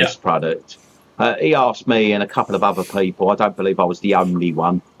developing this product, he asked me and a couple of other people. I don't believe I was the only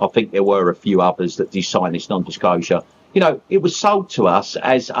one. I think there were a few others that did sign this non-disclosure. You know, it was sold to us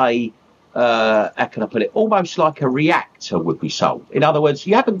as a, how can I put it, almost like a reactor would be sold. In other words,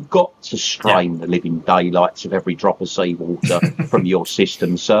 you haven't got to strain the living daylights of every drop of seawater from your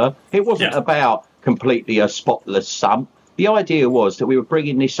system, sir. It wasn't about completely a spotless sump. The idea was that we were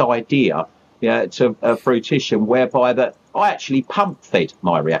bringing this idea to fruition, whereby that I actually pump fed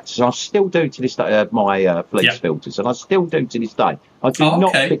my reactors, and I still do to this day, my fleece filters, and I still do to this day. I do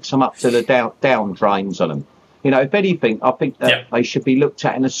not fix them up to the down drains on them. You know, if anything, I think that they should be looked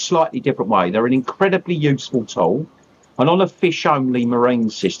at in a slightly different way. They're an incredibly useful tool. And on a fish-only marine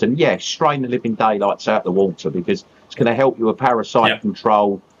system, strain the living daylights out of the water because it's going to help you with parasite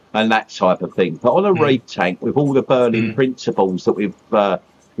control and that type of thing. But on a reef tank, with all the Berlin principles that we've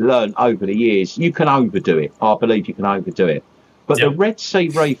learned over the years, you can overdo it. I believe you can overdo it. But the Red Sea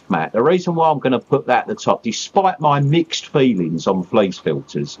Reef Mat, the reason why I'm going to put that at the top, despite my mixed feelings on fleece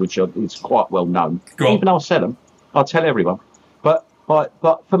filters, which is quite well known, even I'll sell them, I'll tell everyone. But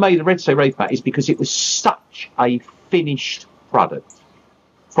for me, the Red Sea Reef Mat is because it was such a finished product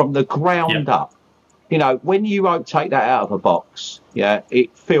from the ground up. You know, when you won't take that out of a box,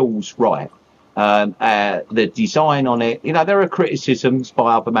 it feels right. The design on it, you know, there are criticisms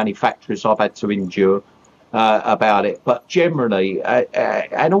by other manufacturers I've had to endure. about it. But generally,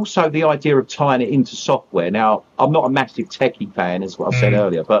 and also the idea of tying it into software. Now, I'm not a massive techie fan, as what I said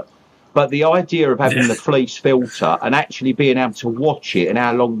earlier, but the idea of having the fleece filter and actually being able to watch it and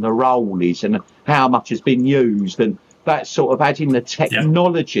how long the roll is and how much has been used, and that sort of adding the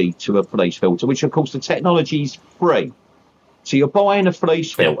technology to a fleece filter, which of course the technology is free. So you're buying a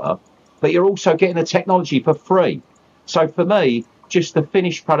fleece filter, but you're also getting the technology for free. So for me, just the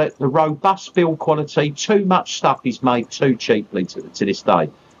finished product, the robust build quality, too much stuff is made too cheaply to this day.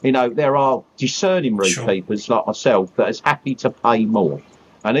 You know, there are discerning reef keepers like myself that is happy to pay more.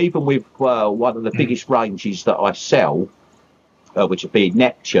 And even with one of the biggest ranges that I sell, which would be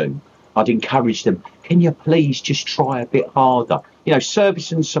Neptune, I'd encourage them, can you please just try a bit harder? You know,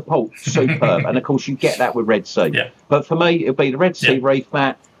 service and support, superb. And of course, you get that with Red Sea. Yeah. But for me, it'll be the Red Sea Reef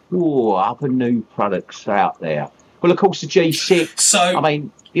Mat. Oh, other new products out there. Well, of course, the G6. So, I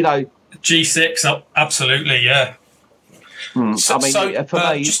mean, you know. G6, absolutely, yeah. So, for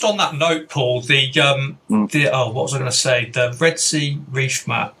me, just on that note, Paul, what was I going to say? The Red Sea Reef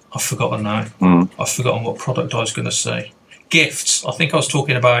Mat. I've forgotten now. I've forgotten what product I was going to say. Gifts. I think I was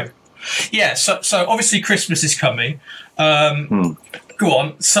talking about. Yeah. So obviously Christmas is coming. Go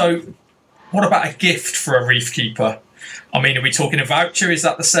on. So, what about a gift for a reef keeper? I mean, are we talking a voucher? Is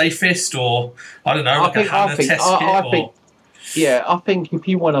that the safest, or I don't know, a Hannah test kit? I think if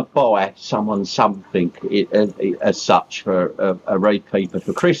you want to buy someone something as such for a reef keeper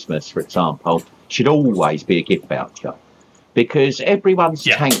for Christmas, for example, should always be a gift voucher, because everyone's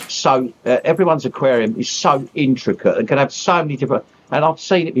tank, everyone's aquarium is so intricate and can have so many different. And I've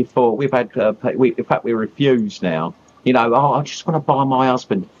seen it before. We've had, in fact, we refuse now. You know, I just want to buy my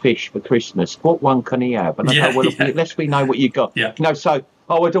husband fish for Christmas. What one can he have? And I go, well, unless we know what you got. Yeah. You know, so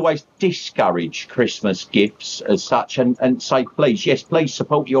I would always discourage Christmas gifts as such and say, please, please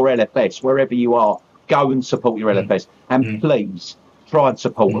support your LFS wherever you are. Go and support your LFS. And please try and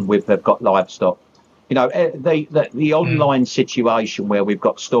support them with they've got livestock. You know, the online situation where we've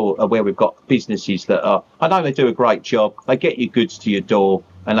got where we've got businesses that are, I know they do a great job. They get your goods to your door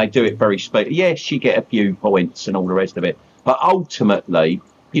and they do it very speedily. Yes, you get a few points and all the rest of it. But ultimately,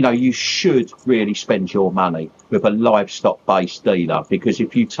 you know, you should really spend your money with a livestock-based dealer, because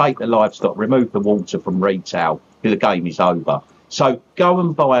if you take the livestock, remove the water from retail, the game is over. So go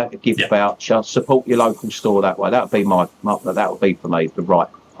and buy a gift voucher, support your local store that way. That would be that would be for me the right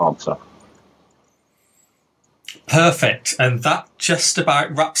answer. Perfect, and that just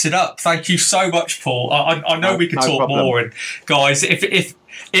about wraps it up. Thank you so much, Paul. I know we could talk more, and guys,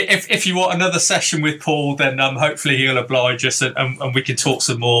 if you want another session with Paul, then hopefully he'll oblige us and we can talk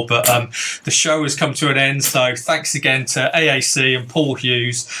some more. But the show has come to an end, so thanks again to AAC and Paul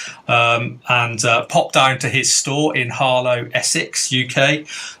Hughes, and pop down to his store in Harlow, Essex, UK.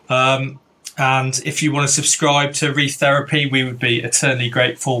 And if you want to subscribe to Reef Therapy, we would be eternally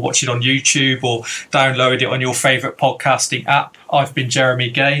grateful. Watch it on YouTube or download it on your favourite podcasting app. I've been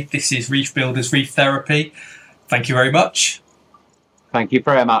Jeremy Gay. This is Reef Builders Reef Therapy. Thank you very much. Thank you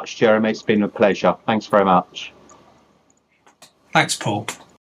very much, Jeremy. It's been a pleasure. Thanks very much. Thanks, Paul.